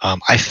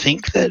 I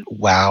think that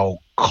WoW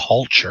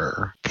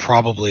culture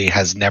probably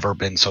has never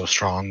been so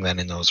strong than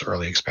in those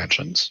early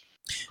expansions.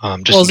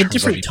 Just well, it's a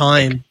different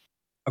time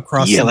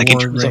across the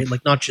board, right?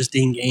 Like not just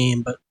in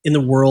game, but in the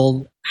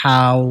world,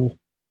 how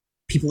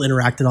people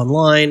interacted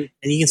online.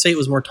 And you can say it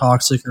was more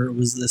toxic, or it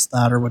was this,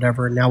 that, or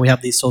whatever. And now we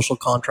have these social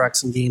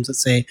contracts in games that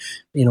say,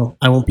 you know,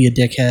 I won't be a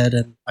dickhead,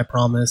 and I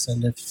promise.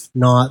 And if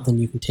not, then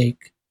you can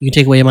take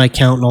away my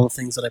account and all the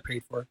things that I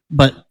paid for.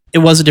 But it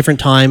was a different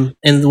time,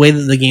 and the way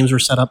that the games were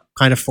set up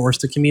kind of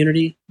forced a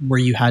community where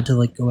you had to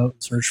like go out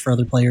and search for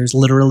other players,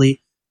 literally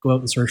go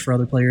out and search for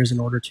other players in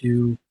order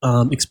to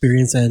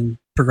experience and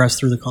progress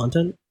through the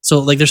content. So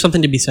like there's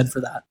something to be said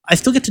for that. I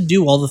still get to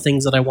do all the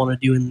things that I want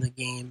to do in the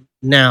game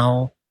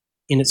now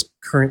in its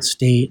current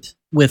state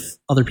with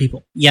other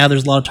people. Yeah,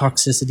 there's a lot of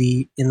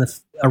toxicity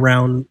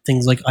around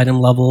things like item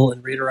level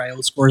and Raider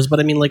IO scores, but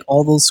I mean, like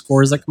all those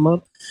scores that come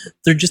up,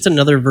 they're just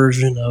another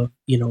version of,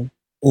 you know,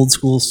 old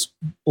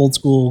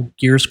school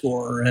gear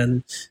score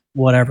and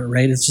whatever,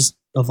 right? It's just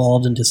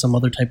evolved into some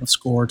other type of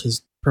score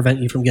to prevent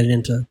you from getting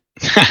into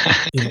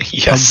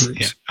yes,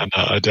 yeah.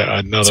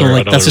 Another, so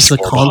like that's just a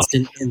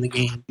constant in the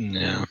game.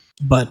 Yeah.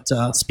 But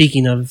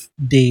speaking of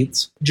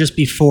dates, just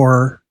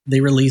before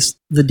they released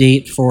the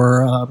date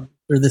for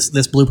or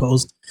this blue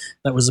post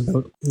that was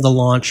about the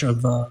launch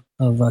of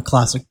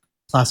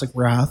classic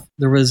Wrath,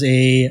 there was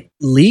a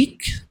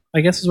leak,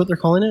 I guess is what they're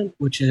calling it,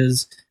 which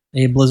is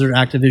a Blizzard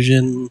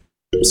Activision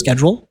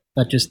schedule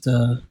that just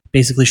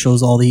basically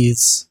shows all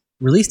these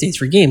release dates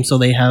for games. So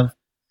they have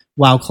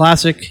WoW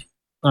Classic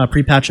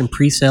pre-patch and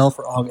pre-sale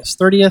for August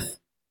 30th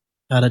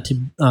at a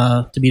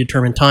to be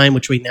determined time,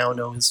 which we now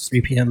know is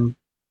 3 p.m.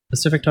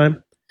 Pacific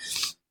time.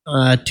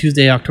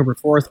 Tuesday, October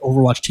 4th,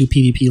 Overwatch 2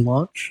 PvP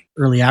launch,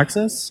 early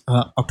access.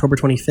 October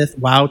 25th,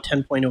 WoW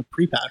 10.0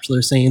 pre-patch. So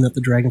they're saying that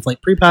the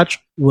Dragonflight pre-patch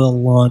will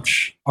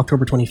launch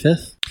October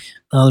 25th.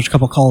 There's a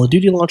couple Call of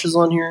Duty launches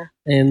on here,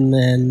 and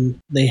then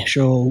they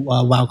show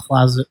WoW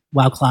Classic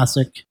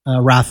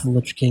Wrath of the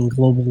Lich King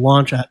global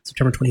launch at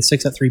September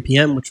 26th at 3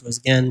 p.m., which was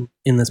again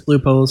in this blue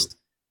post.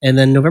 And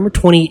then November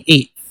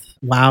 28th,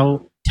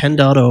 WoW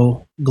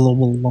 10.0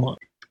 global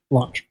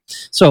launch.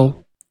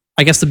 So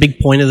I guess the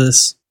big point of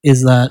this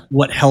is that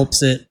what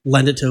helps it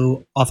lend it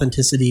to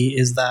authenticity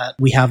is that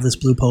we have this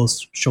blue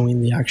post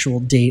showing the actual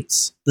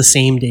dates, the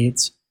same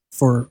dates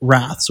for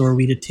Wrath. So are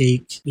we to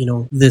take, you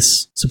know,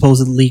 this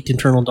supposed leaked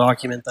internal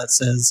document that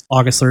says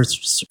August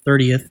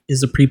 30th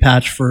is a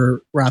pre-patch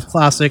for Wrath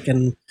Classic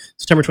and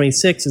September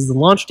 26th is the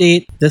launch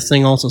date? This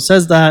thing also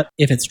says that.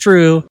 If it's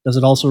true, does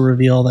it also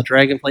reveal that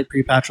Dragonflight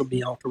pre-patch will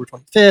be on October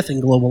 25th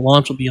and global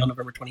launch will be on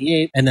November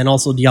 28th? And then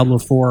also Diablo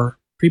 4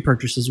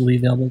 pre-purchases will be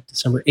available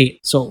December 8th.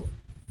 So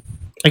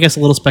I guess a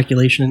little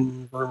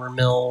speculation, rumor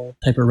mill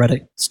type of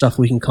Reddit stuff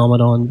we can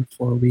comment on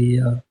before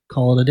we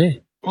call it a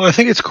day. Well, I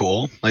think it's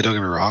cool. Like, don't get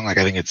me wrong. Like,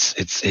 I think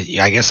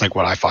I guess like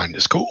what I find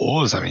is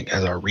cool is, I mean,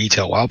 as a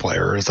retail WoW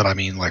player, is that I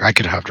mean, like, I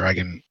could have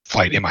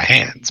Dragonflight in my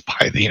hands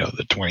by the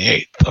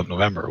 28th of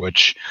November,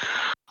 which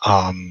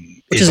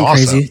is awesome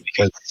crazy.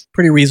 Because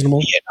pretty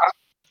reasonable. Yeah,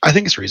 I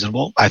think it's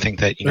reasonable. I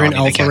think that they're in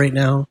alpha right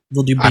now.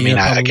 They'll do beta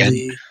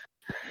probably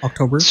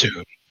October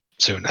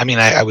soon. I mean,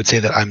 I would say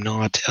that I'm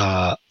not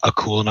a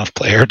cool enough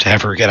player to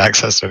ever get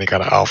access to any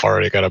kind of alpha or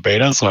any kind of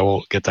beta, so I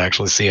won't get to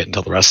actually see it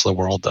until the rest of the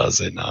world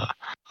does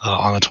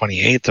on the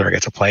 28th, or I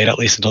get to play it at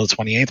least until the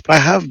 28th. But I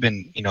have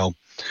been,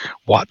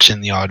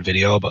 watching the odd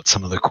video about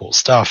some of the cool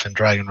stuff and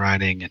dragon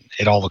riding, and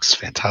it all looks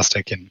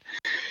fantastic. And,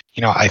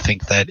 I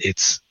think that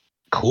it's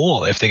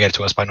cool if they get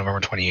to us by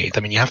November 28th.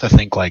 I mean, you have to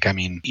think like,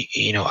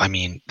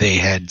 they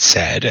had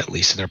said, at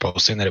least in their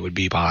posting, that it would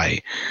be by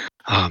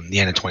the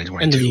end of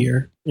 2022. End of the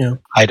year, yeah.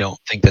 I don't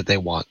think that they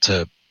want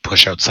to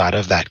push outside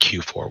of that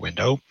Q4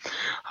 window.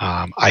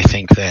 I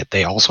think that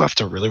they also have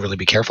to really, really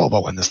be careful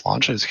about when this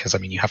launches, because I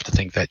mean, you have to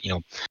think that,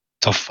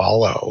 to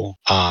follow,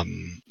 a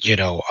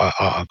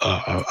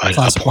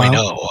Classic 0.0,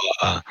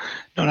 WoW.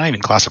 no, not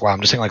even classic WoW. I'm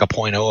just saying like a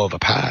 0.0 of a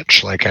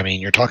patch. Like, I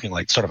mean, you're talking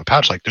like sort of a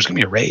patch. Like, there's going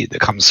to be a raid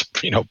that comes,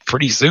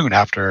 pretty soon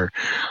after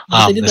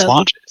this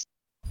launches.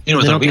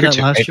 Within a week or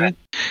two. Last year?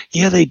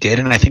 Yeah, they did,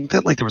 and I think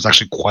that like there was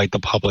actually quite the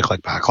public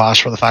like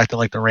backlash for the fact that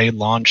like the raid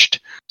launched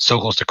so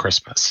close to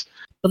Christmas.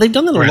 But they've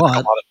done that a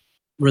lot.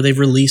 Where they've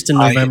released in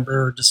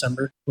November or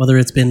December, whether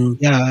it's been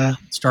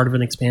start of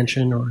an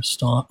expansion or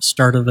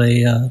start of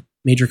a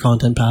major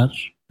content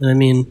patch. And I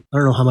mean, I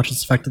don't know how much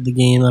it's affected the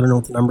game. I don't know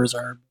what the numbers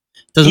are.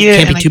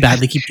 Can't be too bad.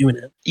 They keep doing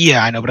it.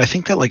 Yeah, I know, but I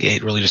think that like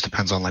it really just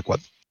depends on like what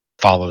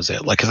follows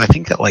it. Like, because I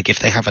think that like if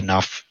they have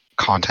enough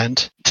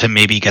content to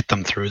maybe get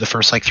them through the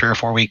first like 3 or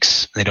 4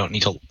 weeks, they don't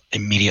need to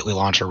immediately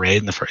launch a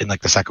raid in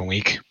like the second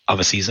week of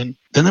a season,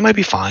 then they might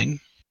be fine.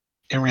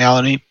 In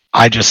reality,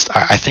 I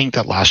think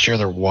that last year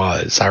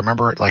I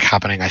remember it like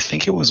happening. I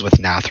think it was with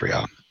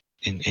Nathria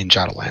in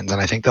Shadowlands,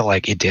 and I think that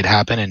like it did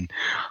happen. And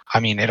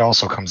I mean, it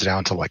also comes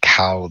down to like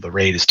how the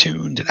raid is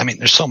tuned. I mean,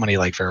 there's so many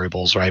like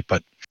variables, right?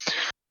 But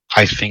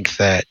I think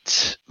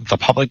that the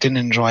public didn't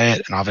enjoy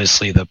it, and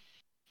obviously the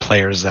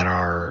players that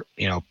are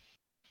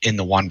in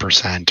the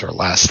 1% or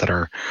less that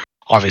are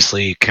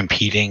obviously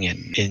competing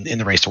in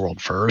the race to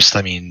world first.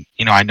 I mean,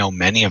 I know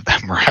many of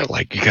them were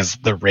like, because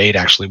the raid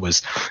actually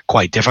was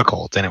quite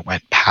difficult and it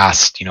went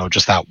past,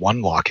 just that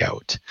one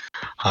lockout.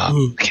 I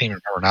can't even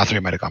remember.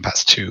 Nathria might have gone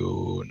past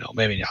 2. No,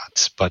 maybe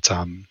not. But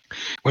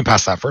went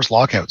past that first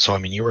lockout. So, I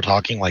mean, you were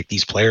talking like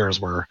these players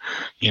were,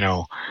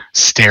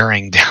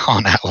 staring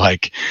down at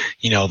like,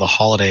 the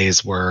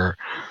holidays were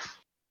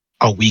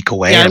a week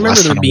away. Yeah, I remember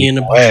there being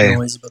a bunch of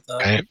noise about that.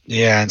 Right?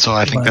 Yeah, and so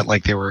I think that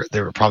like they were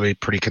probably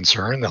pretty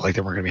concerned that like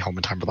they weren't going to be home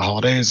in time for the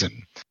holidays,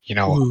 and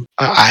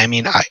I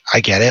mean, I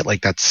get it.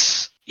 Like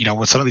that's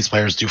what some of these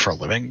players do for a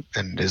living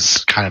and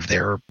is kind of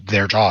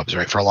their jobs,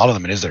 right? For a lot of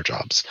them, it is their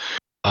jobs.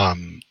 I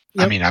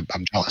mean, I'm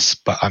jealous,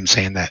 but I'm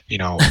saying that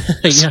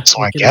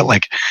so I get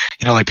like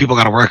like people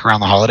got to work around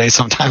the holidays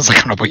sometimes. Like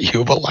I don't know about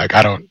you, but like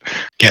I don't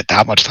get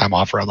that much time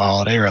off around the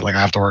holiday, right? Like I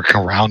have to work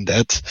around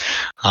it.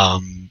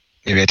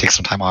 Maybe I take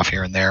some time off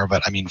here and there,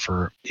 but I mean,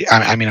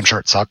 I'm sure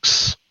it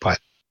sucks, but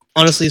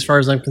honestly, as far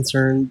as I'm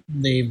concerned,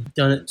 they've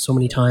done it so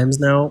many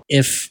times now.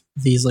 If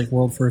these like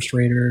world first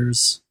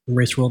raiders,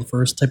 race world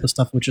first type of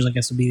stuff, which is I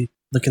guess would be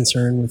the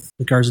concern with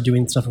regards to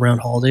doing stuff around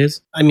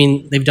holidays. I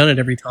mean, they've done it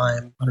every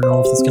time. I don't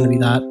know if it's going to be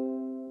that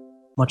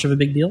much of a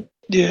big deal.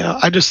 Yeah,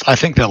 I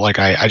think that like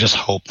I just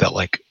hope that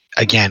like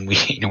again we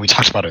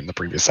talked about it in the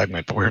previous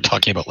segment, but we were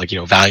talking about like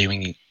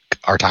valuing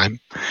our time,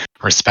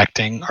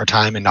 respecting our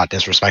time, and not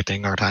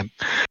disrespecting our time.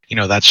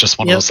 That's just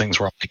one of those things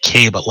where I'm like,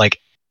 okay, but like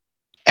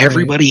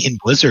everybody in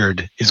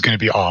Blizzard is going to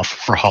be off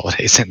for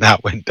holidays in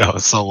that window.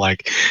 So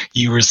like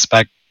you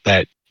respect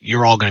that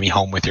you're all going to be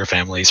home with your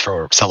families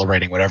for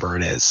celebrating whatever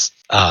it is.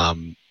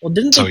 Well,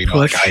 didn't they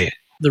push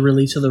the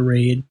release of the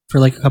raid for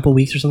like a couple of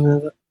weeks or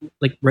something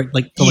like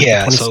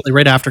that?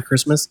 Right after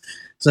Christmas.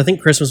 So I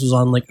think Christmas was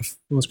on like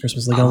when was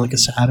Christmas on like a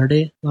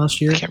Saturday last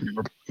year. I can't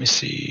remember. Let me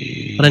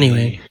see. But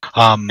anyway,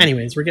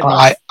 we're getting.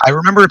 I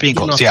remember it being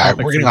close. Yeah,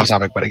 we're getting off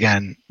topic. But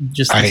again,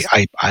 just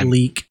I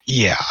leak.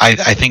 Yeah,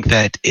 I think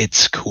that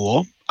it's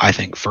cool. I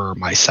think for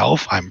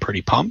myself, I'm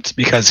pretty pumped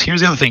because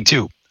here's the other thing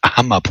too.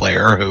 I'm a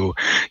player who,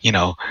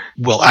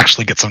 will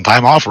actually get some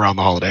time off around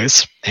the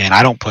holidays, and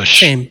I don't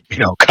push,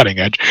 cutting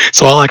edge.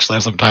 So I'll actually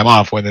have some time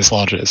off when this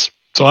launches.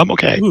 So I'm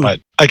okay. But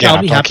again,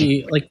 I'll be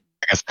happy. Like,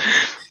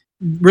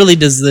 really,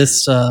 does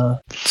this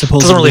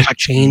supposedly really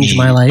change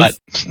my life?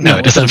 No,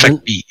 it doesn't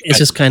affect me. It's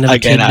just kind of a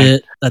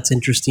tidbit that's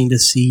interesting to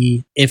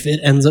see if it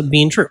ends up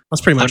being true.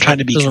 That's pretty much. I'm trying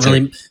to be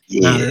really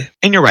matter.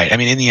 And you're right. I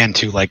mean, in the end,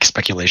 too, like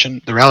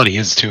speculation. The reality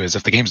is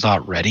if the game's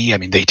not ready. I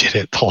mean, they did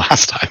it the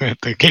last time.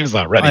 If the game's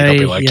not ready, they'll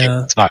be like,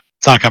 it's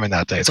not coming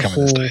that day. It's coming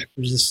this day.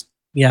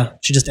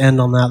 Should just end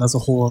on that. That's a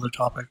whole other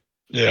topic.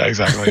 Yeah,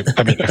 exactly.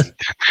 I mean,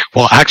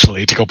 well,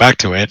 actually, to go back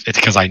to it, it's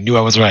because I knew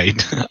I was right.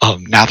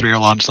 Nathria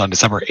launched on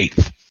December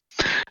 8th.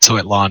 So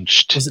it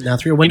launched. Was it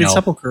Nathria? When did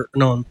Sepulchre?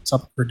 No,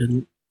 Sepulchre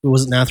didn't.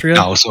 Was it Nathria?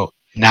 No, so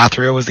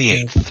Nathria was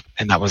the 8th.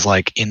 And that was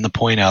like in the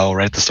 0.0,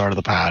 right at the start of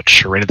the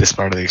patch, right at the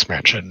start of the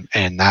expansion.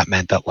 And that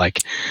meant that like,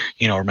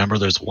 remember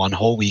there's one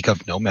whole week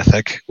of no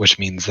Mythic, which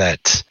means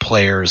that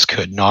players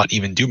could not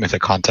even do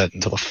Mythic content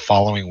until the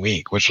following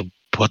week, which will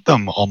put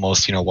them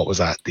almost, what was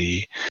that?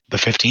 The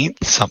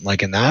 15th, something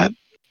like in that.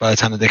 By the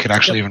time that they could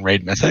actually even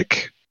raid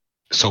Mythic.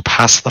 So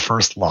past the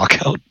first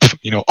lockout,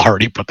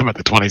 already put them at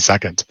the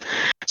 22nd.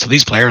 So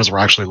these players were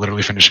actually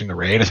literally finishing the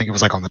raid. I think it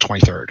was like on the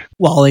 23rd.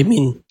 Well, I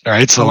mean... All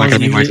right, so like,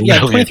 literally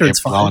 23rd is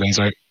fine. Holidays,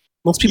 right?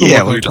 Most people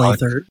Yeah, walk on the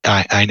 23rd.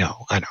 I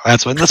know.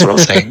 That's what I'm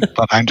saying.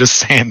 But I'm just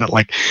saying that,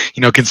 like,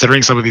 you know,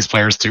 considering some of these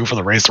players too for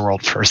the Race the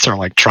World First are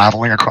like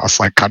traveling across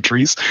like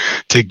countries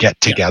to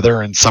get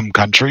together in some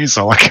countries.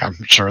 So like,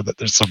 I'm sure that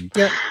there's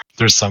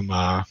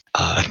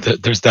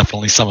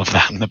definitely some of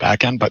that in the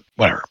back end. But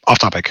whatever. Off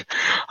topic.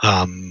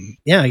 I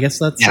guess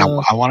that's I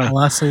want the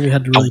last thing we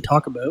had to really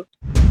talk about.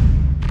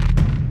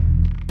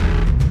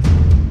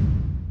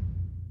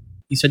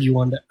 You said you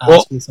wanted to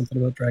ask me something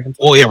about Dragonflight.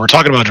 Well, yeah, we're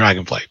talking about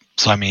Dragonflight.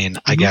 So, I mean,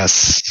 I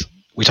guess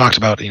we talked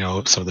about, you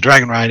know, some of the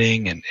dragon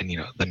riding and you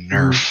know, the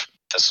nerf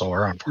to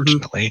Sora,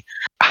 unfortunately.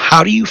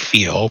 How do you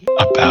feel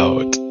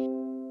about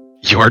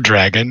your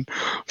dragon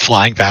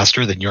flying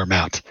faster than your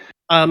mount?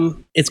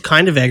 It's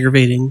kind of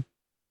aggravating.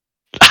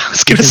 I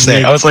was going to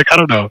say, I was like, I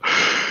don't know.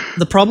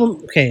 The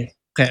problem, okay,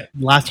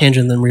 last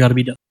tangent, then we got to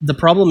be done. The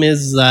problem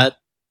is that,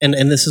 and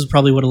this is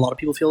probably what a lot of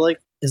people feel like,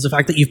 is the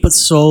fact that you've put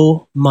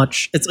so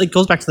much. It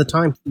goes back to the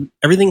time.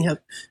 Everything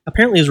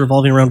apparently is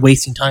revolving around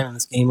wasting time in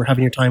this game or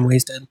having your time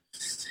wasted.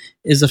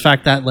 Is the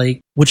fact that,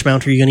 like, which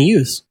mount are you going to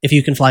use? If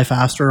you can fly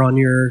faster on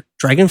your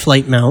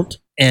Dragonflight mount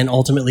and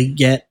ultimately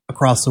get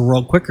across the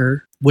world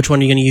quicker, which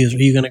one are you going to use? Are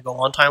you going to go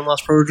on Time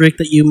Lost Pro Drake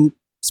that you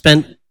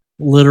spent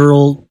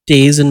literal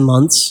days and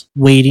months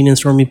waiting in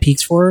Stormy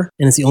Peaks for,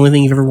 and it's the only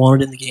thing you've ever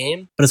wanted in the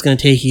game, but it's going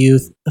to take you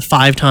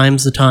 5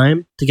 times the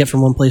time to get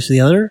from one place to the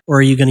other? Or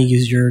are you going to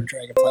use your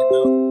Dragonflight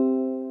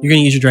mount? You're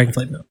going to use your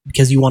Dragonflight mount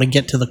because you want to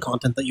get to the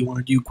content that you want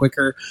to do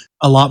quicker,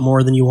 a lot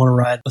more than you want to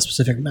ride a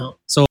specific mount.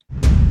 So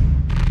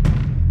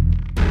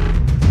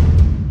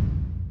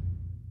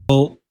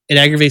it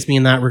aggravates me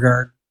in that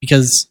regard,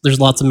 because there's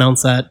lots of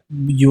mounts that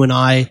you and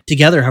I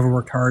together have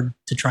worked hard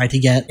to try to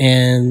get,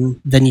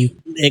 and then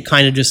it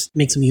kind of just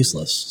makes them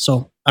useless.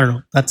 So I don't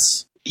know.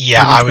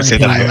 I would say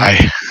that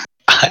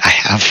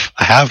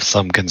I have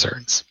some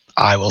concerns.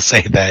 I will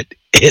say that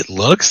it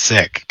looks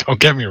sick. Don't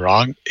get me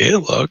wrong. It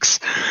looks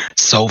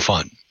so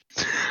fun.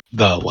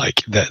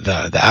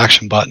 The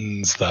action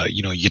buttons,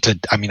 you know, you get to,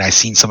 I mean, I've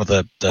seen some of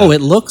the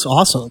it looks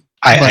awesome.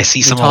 I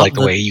see some of like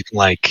the way you can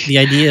like the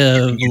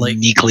idea of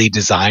uniquely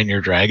design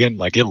your dragon.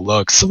 Like, it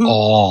looks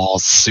all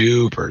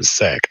super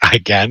sick.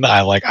 Again,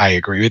 I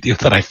agree with you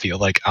that I feel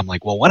like I'm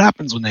like, well, what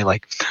happens when they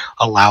like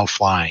allow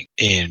flying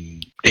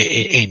in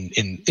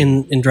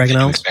Dragon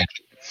Isles?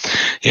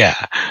 Yeah,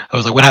 I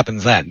was like, what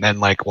happens then? And then,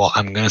 like, well,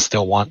 I'm gonna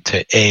still want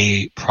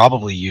to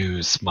probably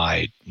use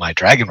my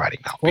dragon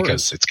riding mount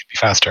because it's gonna be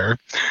faster,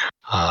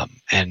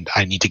 and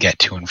I need to get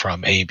to and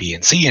from A, B,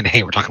 and C. And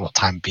hey, we're talking about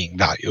time being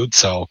valued,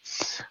 so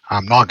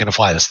I'm not gonna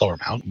fly the slower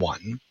mount.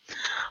 One,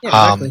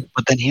 exactly.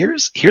 But then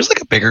here's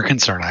like a bigger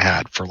concern I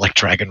had for like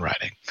dragon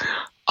riding.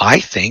 I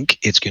think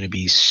it's gonna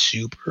be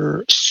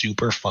super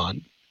super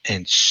fun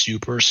and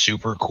super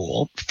super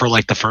cool for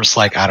like the first,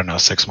 like, I don't know,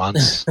 6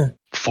 months.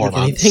 4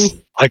 months.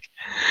 Anything? Like,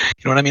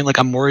 you know what I mean? Like,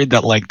 I'm worried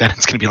that like then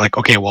it's gonna be like,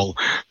 okay, well,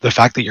 the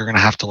fact that you're gonna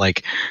have to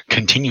like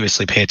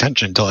continuously pay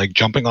attention to like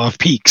jumping off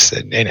peaks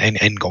and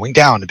going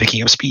down and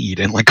picking up speed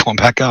and like going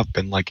back up,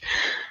 and like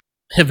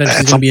eventually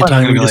there's gonna be a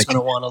time where you're just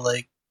gonna want to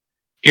like,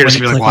 you're just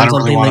gonna be like, well, I don't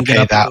really want to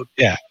pay that.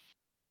 Yeah,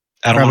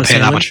 I don't want to pay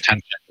that much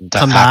attention to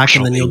come back,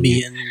 and then you'll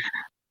be in,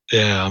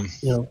 you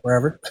know,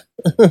 wherever.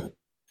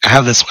 I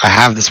have this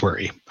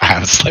worry. I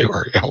have a slight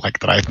worry. Like,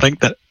 that I think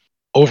that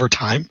over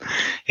time,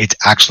 it's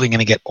actually going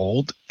to get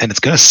old, and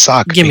it's going to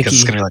suck because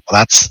it's going to be like,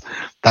 well,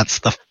 that's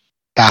the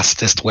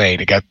fastest way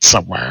to get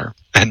somewhere,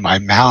 and my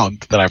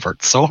mount that I've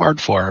worked so hard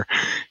for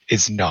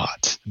is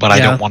not. But I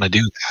don't want to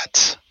do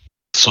that.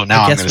 So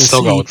now I'm going to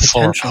still go with the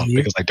slower mount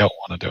because I don't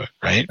want to do it.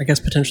 Right? I guess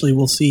potentially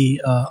we'll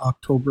see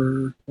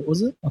October. What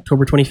was it?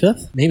 October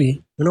 25th?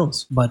 Maybe. Who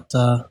knows? But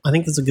I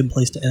think that's a good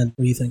place to end.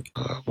 What do you think?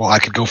 Well, I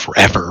could go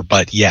forever,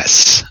 but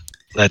yes,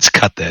 let's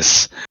cut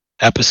this.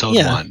 Episode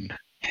 1.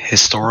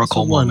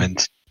 Historical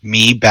moment.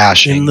 Me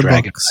bashing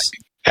Dragon.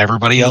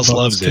 Everybody else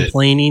loves it.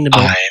 Complaining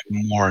about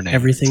I'm mourning.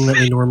 Everything that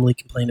we normally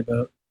complain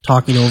about.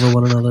 Talking over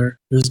one another.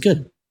 It was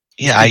good.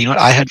 Yeah, you know what?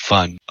 I had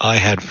fun.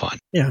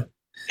 Yeah.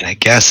 And I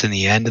guess in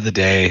the end of the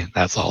day,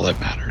 that's all that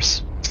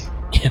matters.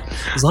 Yeah.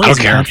 I don't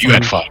care if you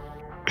had fun.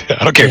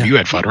 I don't care if you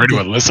had fun or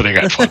anyone listening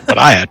had fun, but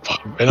I had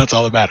fun. And that's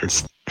all that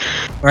matters.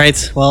 All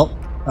right. Well,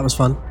 that was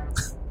fun.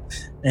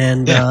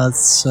 And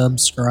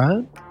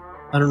subscribe.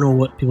 I don't know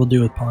what people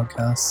do with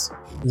podcasts.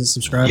 Is it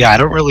subscribe? Yeah, I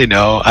don't really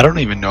know. I don't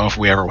even know if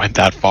we ever went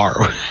that far.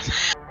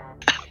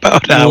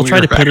 About how we'll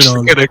try to put it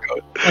on.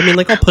 I mean,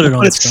 like, I'll put it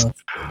on stuff.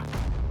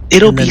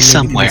 It'll be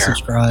somewhere.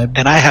 Subscribe.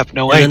 And I have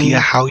no idea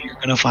how you're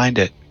going to find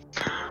it.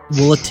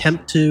 We'll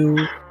attempt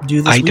to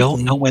do this I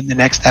don't know when the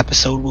next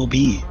episode will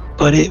be,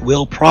 but it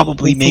will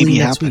probably maybe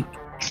happen.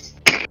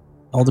 Week.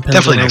 All depends.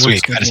 Definitely next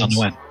week. I just don't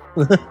know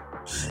when.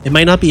 It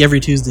might not be every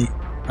Tuesday.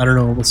 I don't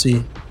know. We'll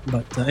see.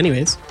 But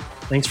anyways,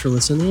 thanks for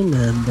listening.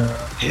 And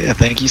yeah,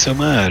 thank you so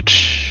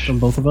much. From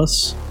both of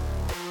us,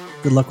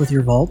 good luck with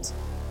your vault.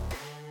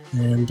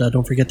 And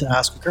don't forget to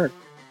ask a card.